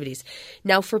individual activities.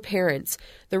 Now, for parents,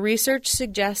 the research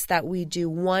suggests that we do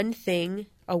 1 thing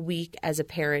a week as a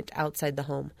parent outside the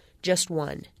home, just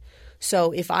 1.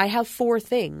 So if I have 4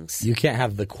 things. You can't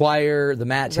have the choir, the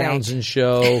Matt Townsend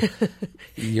show,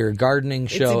 your gardening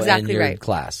show, and your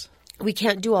class. We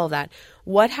can't do all that.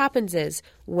 What happens is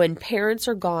when parents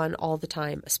are gone all the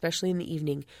time, especially in the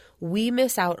evening, we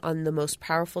miss out on the most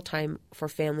powerful time for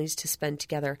families to spend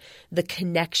together. The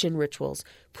connection rituals,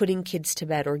 putting kids to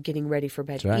bed or getting ready for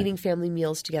bed, eating family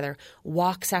meals together,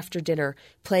 walks after dinner,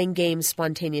 playing games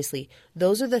spontaneously.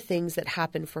 Those are the things that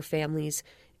happen for families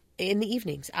in the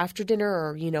evenings after dinner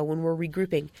or, when we're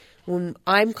regrouping. When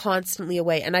I'm constantly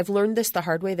away, and I've learned this the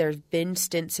hard way, there's been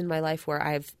stints in my life where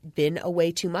I've been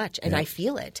away too much and I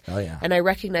feel it. Oh, yeah. And I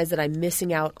recognize that I'm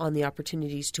missing out on the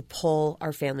opportunities to pull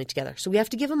our family together. So we have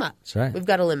to give them up. That's right. We've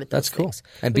got to limit those things.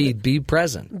 And be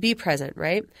present. Be present,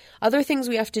 right? Other things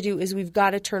we have to do is we've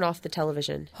got to turn off the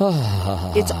television.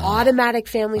 It's automatic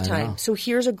family time. So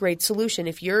here's a great solution.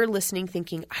 If you're listening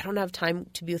thinking, I don't have time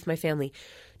to be with my family,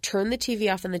 turn the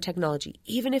TV off and the technology,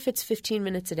 even if it's 15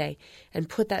 minutes a day, and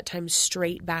put that time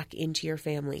straight back into your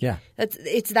family. Yeah.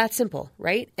 It's that simple,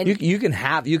 right? And you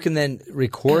can then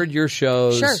record your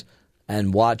shows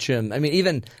and watch them. I mean,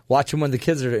 even watch them when the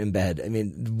kids are in bed. I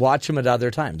mean, watch them at other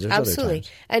times. There's Absolutely. Other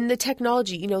times. And the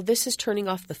technology, this is turning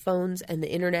off the phones and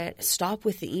the internet. Stop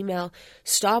with the email.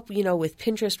 Stop, with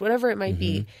Pinterest, whatever it might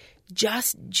be.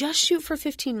 Just shoot for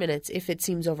 15 minutes if it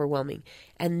seems overwhelming,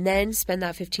 and then spend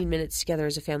that 15 minutes together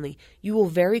as a family. You will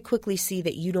very quickly see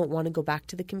that you don't want to go back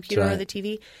to the computer or the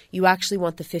TV. You actually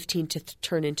want the 15 to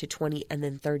turn into 20 and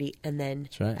then 30 and then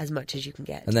as much as you can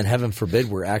get. And then heaven forbid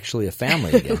we're actually a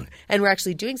family again. And we're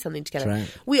actually doing something together.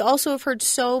 Right. We also have heard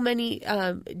so many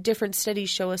different studies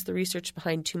show us the research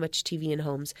behind too much TV in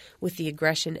homes with the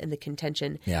aggression and the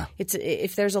contention. Yeah.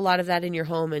 If there's a lot of that in your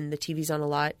home and the TV's on a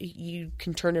lot, you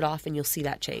can turn it off and you'll see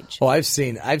that change. Oh, I've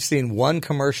seen one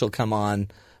commercial come on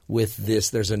with this.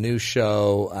 There's a new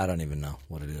show. I don't even know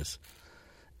what it is.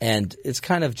 And it's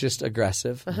kind of just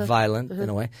aggressive, violent in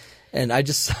a way. And I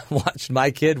just watched my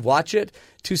kid watch it.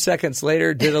 2 seconds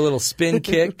later, did a little spin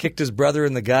kick, kicked his brother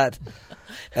in the gut.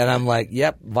 And I'm like,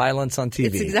 yep, violence on TV.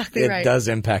 It's exactly right. It does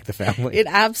impact the family. It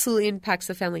absolutely impacts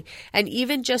the family. And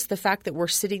even just the fact that we're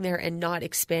sitting there and not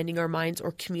expanding our minds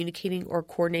or communicating or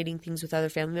coordinating things with other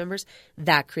family members,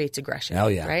 that creates aggression. Oh,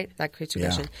 yeah. Right? That creates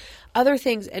aggression. Yeah. Other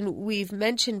things, and we've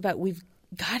mentioned, but we've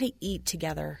got to eat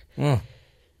together.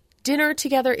 Dinner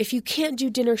together. If you can't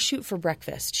do dinner, shoot for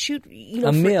breakfast. Shoot, a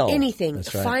for meal. Anything.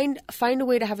 That's right. Find a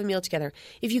way to have a meal together.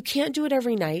 If you can't do it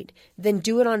every night, then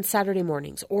do it on Saturday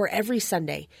mornings or every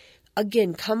Sunday.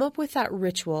 Again, come up with that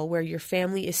ritual where your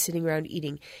family is sitting around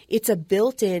eating. It's a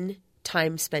built-in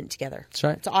time spent together. That's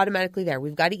right. It's automatically there.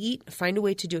 We've got to eat. Find a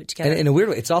way to do it together. And in a weird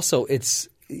way,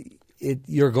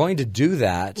 you're going to do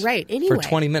that anyway. for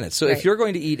 20 minutes. So if you're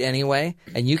going to eat anyway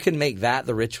and you can make that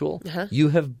the ritual, you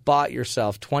have bought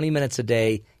yourself 20 minutes a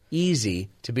day easy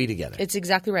to be together. It's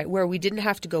exactly right. Where we didn't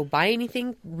have to go buy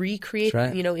anything, recreate,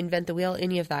 invent the wheel,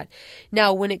 any of that.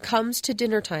 Now, when it comes to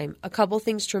dinner time, a couple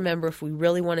things to remember if we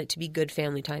really want it to be good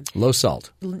family time. Low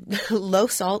salt. Low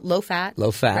salt, low fat.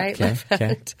 Low fat. Right? Okay. Low fat.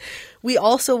 Okay. We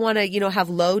also want to, have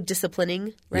low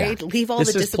disciplining, right? Yeah. Leave all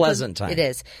this the is discipline. pleasant time. It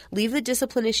is. Leave the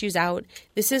discipline issues out.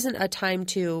 This isn't a time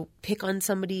to pick on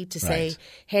somebody to say,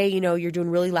 hey, you're doing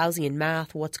really lousy in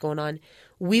math. What's going on?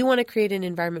 We want to create an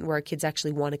environment where our kids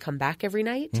actually want to come back every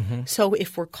night. So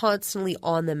if we're constantly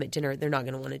on them at dinner, they're not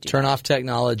going to want to do Turn that. off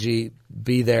technology,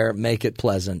 be there, make it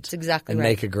pleasant. That's exactly and right.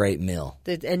 make a great meal.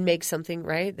 And make something,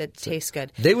 that tastes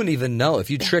good. They wouldn't even know.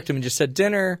 If you tricked them and just said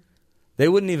dinner, they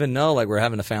wouldn't even know we're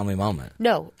having a family moment.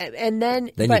 No. And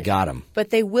then you got them. But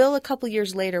they will a couple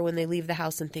years later when they leave the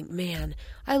house and think, man,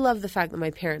 I love the fact that my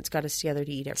parents got us together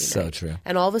to eat every night. So true.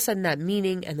 And all of a sudden that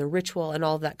meaning and the ritual and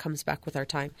all of that comes back with our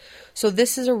time. So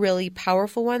this is a really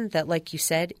powerful one that, like you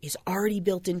said, is already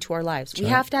built into our lives. We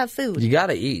have to have food. You got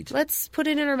to eat. Let's put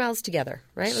it in our mouths together,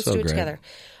 right? Let's So do it great. together.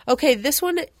 Okay, this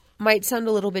one might sound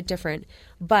a little bit different,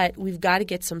 but we've got to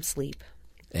get some sleep.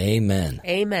 Amen.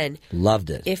 Amen. Loved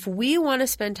it. If we want to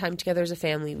spend time together as a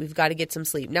family, we've got to get some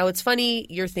sleep. Now, it's funny,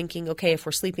 you're thinking, okay, if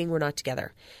we're sleeping, we're not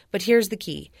together. But here's the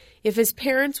key. If as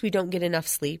parents we don't get enough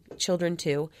sleep, children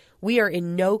too, we are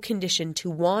in no condition to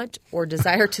want or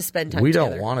desire to spend time together.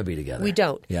 We don't want to be together. We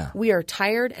don't. Yeah. We are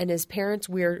tired, and as parents,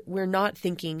 we're not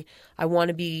thinking, I want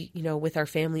to be, with our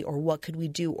family, or what could we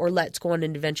do, or let's go on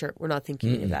an adventure. We're not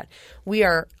thinking any of that. We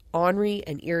are ornery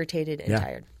and irritated and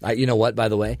tired. You know what, by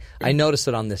the way? I notice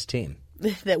it on this team.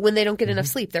 That when they don't get enough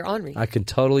sleep, they're ornery. I can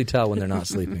totally tell when they're not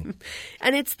sleeping.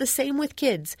 And it's the same with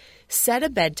kids. Set a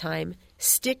bedtime.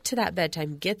 Stick to that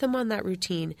bedtime. Get them on that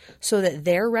routine so that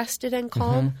they're rested and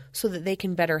calm, so that they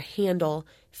can better handle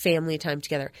family time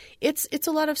together. It's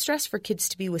a lot of stress for kids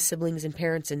to be with siblings and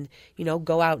parents and,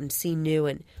 go out and see new,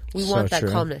 and we want that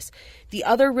calmness. The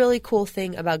other really cool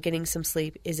thing about getting some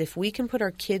sleep is if we can put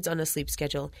our kids on a sleep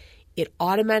schedule, it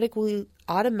automatically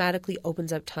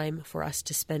opens up time for us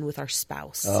to spend with our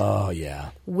spouse. Oh, yeah.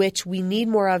 Which we need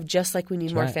more of, just like we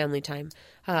need more family time.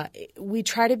 We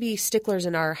try to be sticklers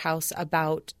in our house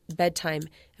about bedtime.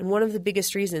 And one of the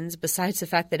biggest reasons, besides the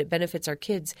fact that it benefits our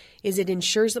kids, is it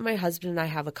ensures that my husband and I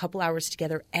have a couple hours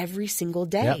together every single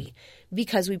day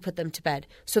because we put them to bed.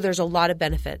 So there's a lot of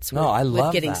benefits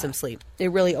with getting some sleep.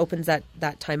 It really opens that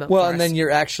time up for us. Well, and then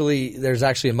there's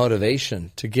actually a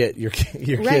motivation to get your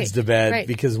kids to bed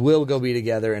because we'll go be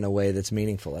together in a way that's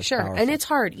meaningful. That's powerful. And it's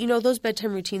hard. You know, those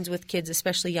bedtime routines with kids,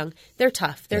 especially young, they're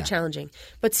tough. They're challenging.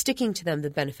 But sticking to them, the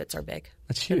benefits are big.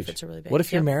 That's huge. Benefits are really big. What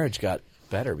if your marriage got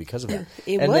better because of that?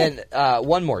 Then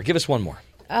one more. Give us one more.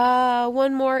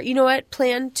 One more. You know what?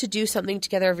 Plan to do something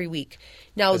together every week.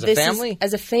 Now, as a family?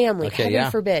 As a family. Okay,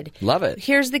 heaven forbid. Love it.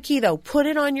 Here's the key, though. Put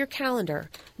it on your calendar.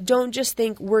 Don't just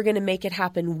think we're going to make it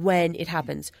happen when it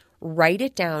happens. Write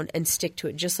it down and stick to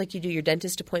it, just like you do your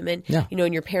dentist appointment,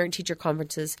 in your parent-teacher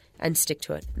conferences, and stick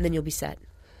to it. And then you'll be set.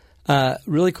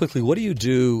 Really quickly, what do you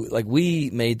do? Like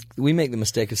we make the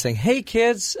mistake of saying, "Hey,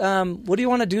 kids, what do you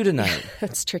want to do tonight?"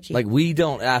 That's tricky. Like we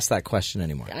don't ask that question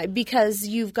anymore because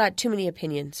you've got too many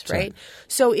opinions, right?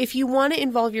 So if you want to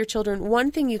involve your children, one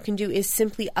thing you can do is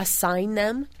simply assign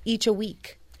them each a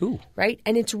week. Ooh. Right?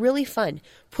 And it's really fun.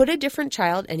 Put a different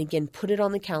child, and again, put it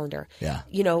on the calendar. Yeah.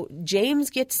 You know, James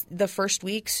gets the first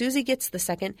week, Susie gets the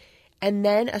second, and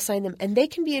then assign them. And they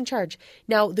can be in charge.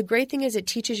 Now, the great thing is it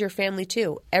teaches your family,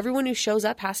 too. Everyone who shows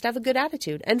up has to have a good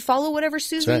attitude and follow whatever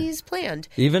Susie's planned.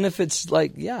 Even if it's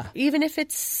Even if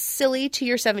it's silly to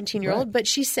your 17-year-old, but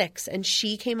she's 6, and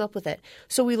she came up with it.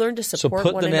 So we learn to support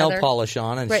one another. So put the nail polish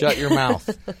on and shut your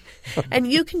mouth. And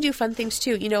you can do fun things,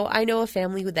 too. You know, I know a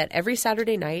family that every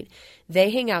Saturday night,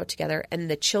 they hang out together, and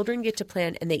the children get to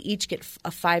plan, and they each get a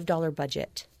 $5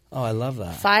 budget. Oh, I love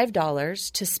that.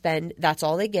 $5 to spend. That's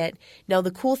all they get. Now,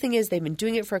 the cool thing is they've been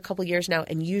doing it for a couple years now,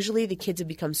 and usually the kids have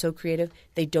become so creative,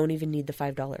 they don't even need the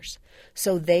 $5.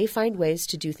 So they find ways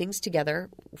to do things together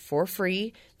for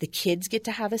free. The kids get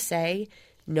to have a say.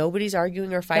 Nobody's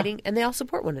arguing or fighting, and they all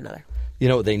support one another. You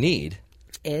know what they need?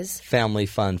 Is Family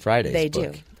Fun Fridays. They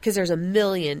do. Because there's 10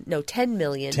 million.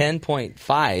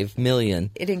 10.5 million.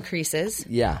 It increases.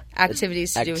 Yeah.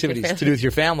 Activities to do with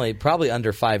your family, probably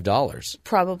under $5.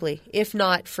 Probably, if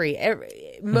not free.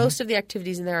 Most of the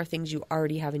activities in there are things you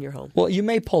already have in your home. Well, you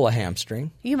may pull a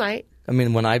hamstring. You might. I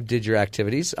mean, when I did your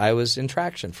activities, I was in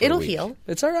traction for a week. It'll heal.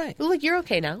 It's all right. Well, look, you're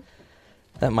okay now.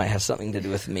 That might have something to do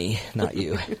with me, not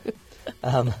you.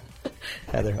 Heather,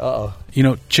 uh-oh. You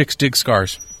know, chicks dig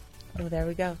scars. Oh, there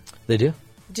we go. They do?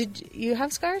 Did you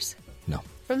have scars? No.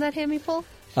 From that hammy pull?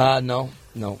 Mental.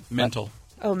 Mental.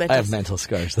 I have mental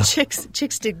scars, though.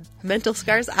 Chicks dig mental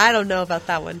scars? I don't know about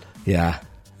that one. Yeah.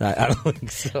 I don't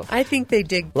think so. I think they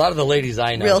dig a lot of the ladies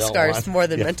I know real scars more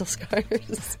than mental scars.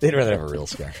 They'd rather have a real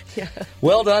scar. Yeah.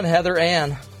 Well done, Heather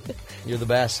Ann. You're the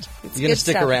best. You going to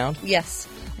stick around? Yes.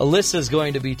 Alyssa's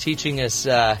going to be teaching us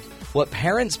what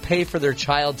parents pay for their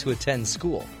child to attend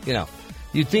school. You know,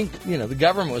 you'd think, the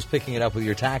government was picking it up with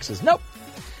your taxes. Nope.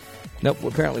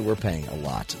 Apparently we're paying a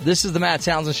lot. This is the Matt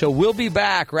Townsend Show. We'll be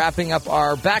back wrapping up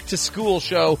our Back to School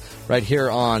show right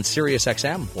here on Sirius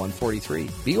XM 143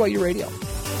 BYU Radio.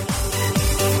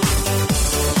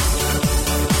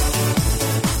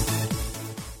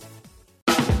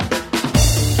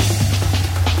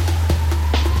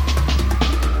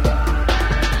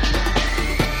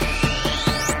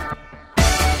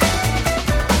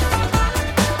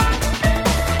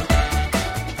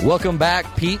 Welcome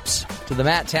back, peeps, to the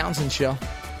Matt Townsend Show.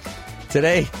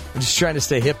 Today, I'm just trying to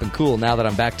stay hip and cool now that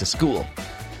I'm back to school.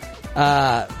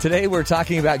 Today, we're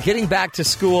talking about getting back to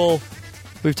school.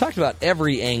 We've talked about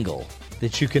every angle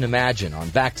that you can imagine on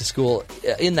back to school.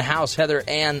 In the house, Heather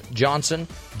Ann Johnson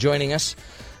joining us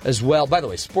as well. By the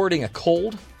way, sporting a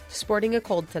cold. Sporting a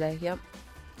cold today, yep.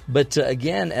 But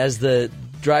again, as the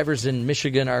drivers in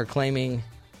Michigan are claiming,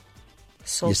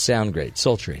 you sound great.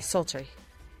 Sultry.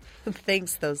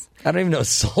 Thanks those. I don't even know what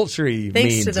sultry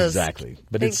means exactly,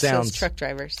 but it sounds those truck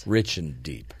drivers. Rich and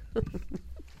deep.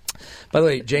 By the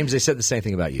way, James, they said the same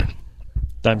thing about you.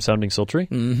 I'm sounding sultry?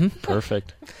 Mm-hmm.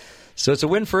 Perfect. So it's a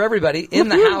win for everybody. In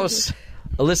the house,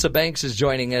 Alyssa Banks is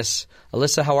joining us.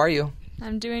 Alyssa, how are you?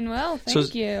 I'm doing well,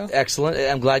 thank you. Excellent.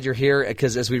 I'm glad you're here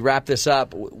because as we wrap this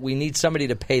up, we need somebody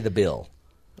to pay the bill.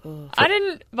 I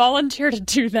didn't volunteer to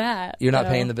do that. You're not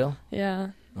paying the bill?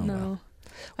 Yeah, no. Wow.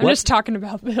 I'm just talking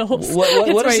about bills.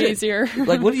 It's way easier.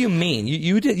 Like, what do you mean?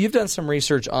 You've done some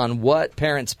research on what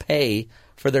parents pay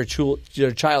for their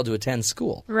child to attend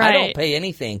school. Right. I don't pay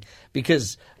anything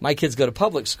because my kids go to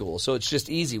public school, so it's just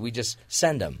easy. We just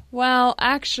send them. Well,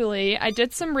 actually, I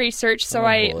did some research, so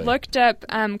I looked up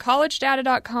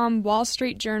collegedata.com, Wall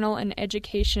Street Journal, and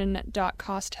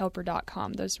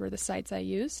education.costhelper.com. Those were the sites I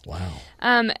used. Wow.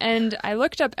 And I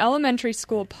looked up elementary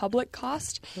school public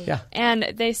cost,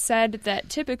 and they said that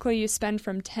typically you spend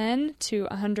from $10 to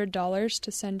 $100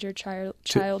 to send your child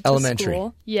to elementary.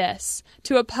 School. Yes,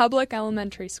 to a public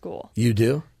elementary school. You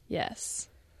do? Yes.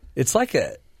 It's like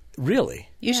really.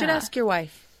 You should ask your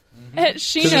wife.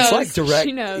 She knows. It's like direct.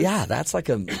 She knows. Yeah, that's like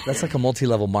a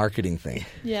multi-level marketing thing.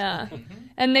 Yeah.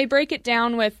 And they break it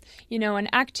down with, an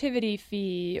activity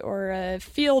fee or a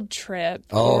field trip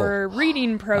or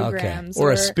reading programs.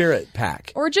 Or a spirit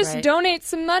pack. Or just donate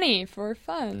some money for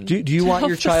fun. Do you want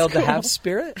your child to have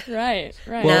spirit? Right.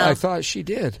 Well, No. I thought she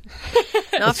did.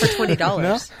 Not for $20.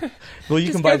 No? Well, you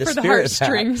Just can buy go the for spirit the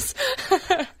heartstrings.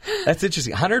 pack. That's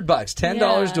interesting. $100,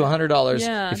 $10 to $100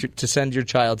 Yeah. to send your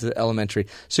child to elementary.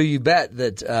 So you bet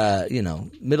that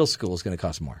middle school is going to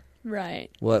cost more. Right.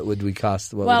 What would we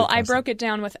cost? I broke it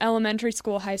down with elementary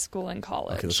school, high school, and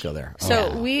college. Okay, let's go there.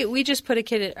 So we just put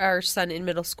our son in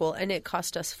middle school, and it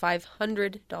cost us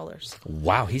 $500.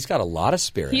 Wow, he's got a lot of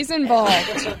spirit. He's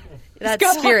involved. That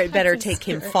spirit better take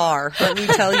him far, let me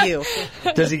tell you.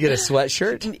 Does he get a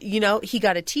sweatshirt? He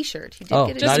got a T-shirt. He did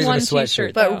get a just not even one a sweatshirt.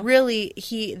 T-shirt. But though. really,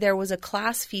 there was a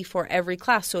class fee for every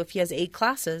class. So if he has 8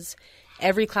 classes,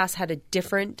 every class had a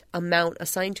different amount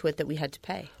assigned to it that we had to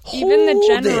pay. Even the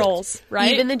generals,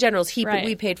 right? Even the generals. Right.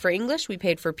 We paid for English, we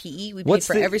paid for PE, we paid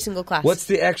for every single class. What's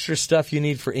the extra stuff you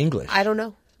need for English? I don't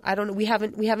know. We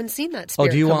haven't seen that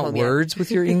spirit. Do you come want home yet. words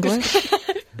with your English?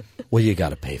 Well, you got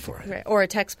to pay for it. Right. Or a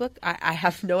textbook? I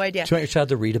have no idea. Do you want your child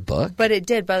to read a book? But it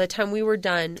did. By the time we were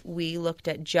done, we looked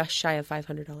at just shy of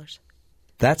 $500.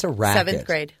 That's a racket. 7th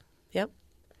grade. Yep.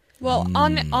 Well,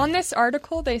 on this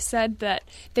article, they said that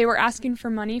they were asking for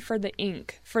money for the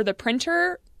ink, for the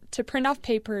printer to print off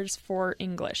papers for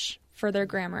English, for their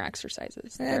grammar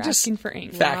exercises. They're just asking for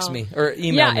ink. Fax me or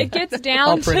email me. Yeah, it gets down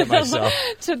I'll print it myself.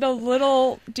 to the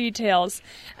little details.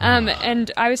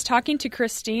 And I was talking to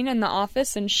Christine in the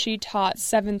office, and she taught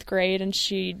 7th grade, and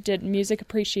she did music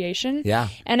appreciation. Yeah.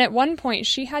 And at one point,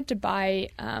 she had to buy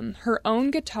her own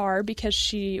guitar because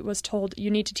she was told, you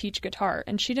need to teach guitar.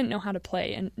 And she didn't know how to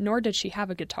play, and nor did she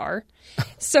have a guitar.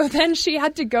 So then she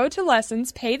had to go to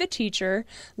lessons, pay the teacher,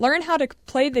 learn how to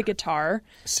play the guitar.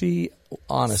 See,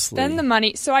 honestly, Spend the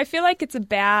money. So I feel like it's a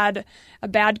bad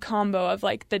combo of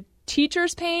like the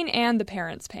teachers paying and the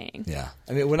parents paying. Yeah,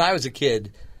 I mean, when I was a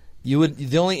kid,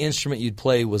 the only instrument you'd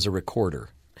play was a recorder.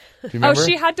 Do you remember? Oh,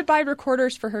 she had to buy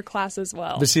recorders for her class as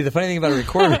well. But see, the funny thing about a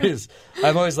recorder is,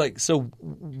 I'm always like,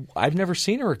 I've never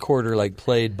seen a recorder like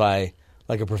played by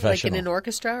like a professional, Like in an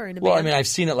orchestra or in a Well, band? I mean, I've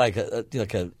seen it like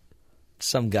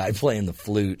some guy playing the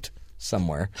flute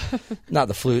somewhere, not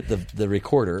the flute, the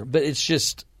recorder. But it's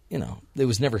just. It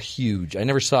was never huge. I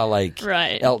never saw like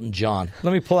Elton John.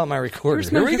 Let me pull out my recorder. Where's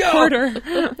my Here we recorder?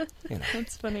 go.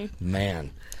 That's funny.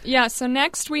 Man. Yeah, so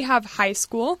next we have high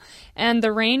school, and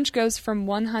the range goes from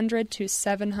 $100 to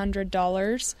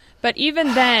 $700. But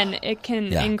even then, it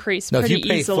can increase pretty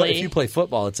easily. If you play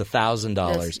football, it's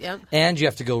 $1,000. Yep. And you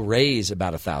have to go raise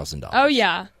about $1,000. Oh,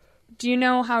 yeah. Do you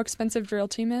know how expensive drill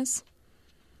team is?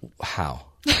 How?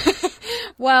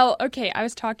 Well, okay, I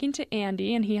was talking to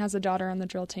Andy, and he has a daughter on the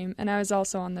drill team, and I was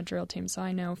also on the drill team, so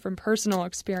I know from personal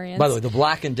experience. By the way, the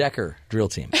Black & Decker drill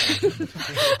team.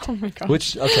 Oh, my God.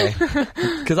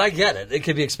 Because I get it. It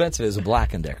could be expensive as a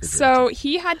Black & Decker drill team. So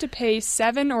he had to pay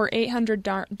 $700 or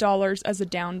 $800 as a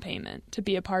down payment to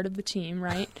be a part of the team,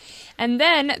 right? And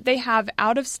then they have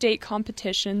out-of-state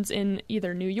competitions in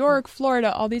either New York,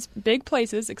 Florida, all these big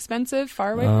places, expensive,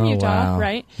 far away from Utah,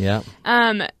 right? Yeah.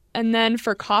 And then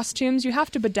for costumes, you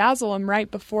have to bedazzle them right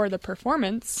before the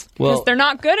performance because they're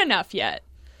not good enough yet.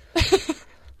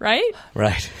 Right?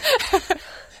 Right.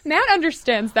 Matt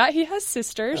understands that. He has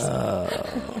sisters.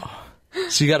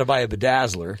 So you got to buy a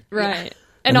bedazzler. Right.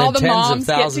 And all the moms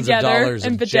get together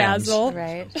and bedazzle.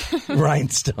 Right.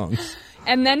 Rhinestones.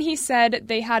 And then he said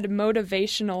they had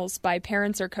motivationals by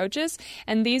parents or coaches,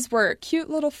 and these were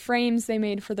cute little frames they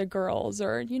made for the girls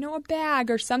or, a bag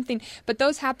or something. But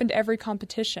those happened every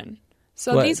competition.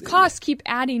 So these costs keep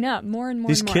adding up more and more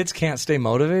These and more. kids can't stay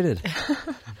motivated.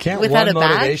 Can't Without one a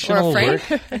bag motivational or a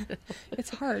frame? work?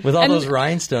 It's hard. With all those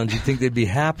rhinestones, you'd think they'd be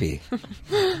happy.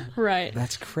 Right.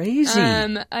 That's crazy.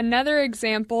 Another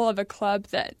example of a club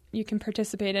that you can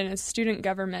participate in is student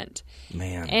government.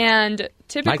 Man. And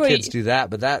typically... My kids do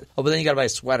that, but then you got to buy a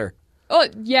sweater. Oh,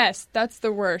 yes, that's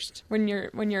the worst when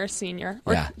you're a senior.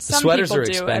 Or The some sweaters people are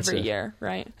do expensive every year,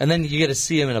 right? And then you get to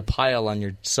see them in a pile on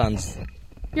your son's.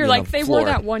 You're like, they floor. wore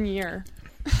that one year.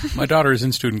 My daughter is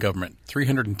in student government.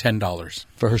 $310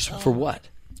 For her, for what?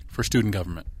 for student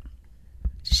government.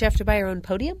 Does she have to buy her own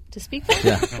podium to speak from?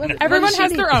 Yeah. Everyone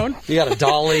has their own. You got a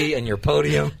dolly and your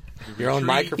podium, your own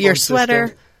microphone, Your sweater.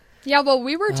 system. Yeah, well,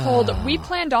 we were told we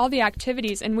planned all the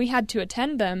activities and we had to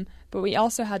attend them, but we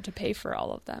also had to pay for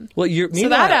all of them. Well, so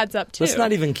that adds up too. Let's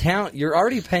not even count. You're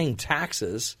already paying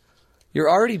taxes. You're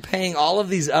already paying all of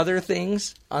these other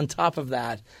things on top of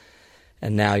that,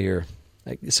 and now you're.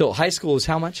 So high school is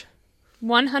how much?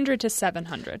 100 to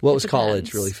 700. What was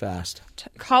college? Really fast.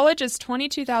 College is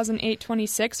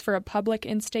 $22,826 for a public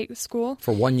in-state school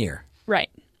For 1 year. Right.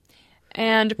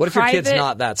 And what if your kid's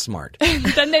not that smart?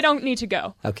 Then they don't need to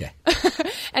go. Okay.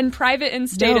 And private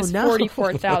in-state is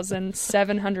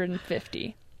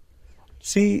 $44,750.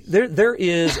 See, there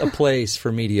is a place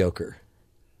for mediocre.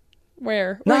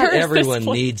 Where? Not Where is everyone this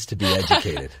place? needs to be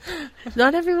educated.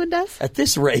 Not everyone does? At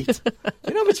this rate,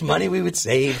 you know how much money we would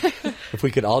save if we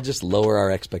could all just lower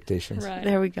our expectations. Right.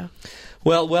 There we go.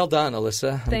 Well done,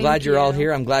 Alyssa. I'm Thank glad you're all you.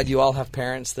 here. I'm glad you all have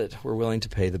parents that were willing to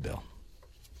pay the bill.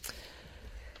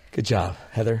 Good job,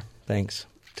 Heather. Thanks.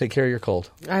 Take care of your cold.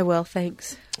 I will,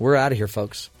 thanks. We're out of here,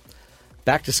 folks.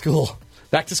 Back to school.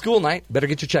 Back to school night. Better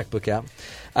get your checkbook out.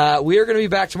 We are going to be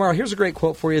back tomorrow. Here's a great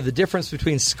quote for you. The difference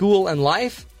between school and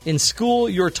life. In school,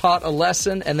 you're taught a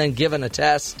lesson and then given a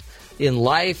test. In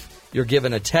life, you're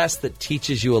given a test that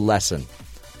teaches you a lesson.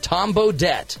 Tom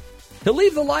Bodette. He'll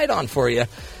leave the light on for you.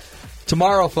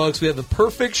 Tomorrow, folks, we have the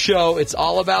perfect show. It's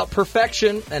all about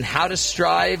perfection and how to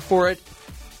strive for it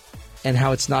and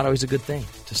how it's not always a good thing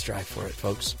to strive for it,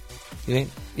 folks. We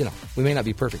may not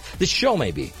be perfect. This show may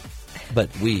be,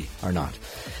 but we are not.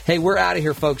 Hey, we're out of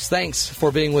here, folks. Thanks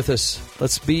for being with us.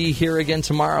 Let's be here again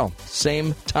tomorrow.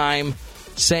 Same time,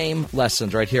 same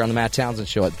lessons right here on the Matt Townsend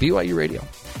Show at BYU Radio.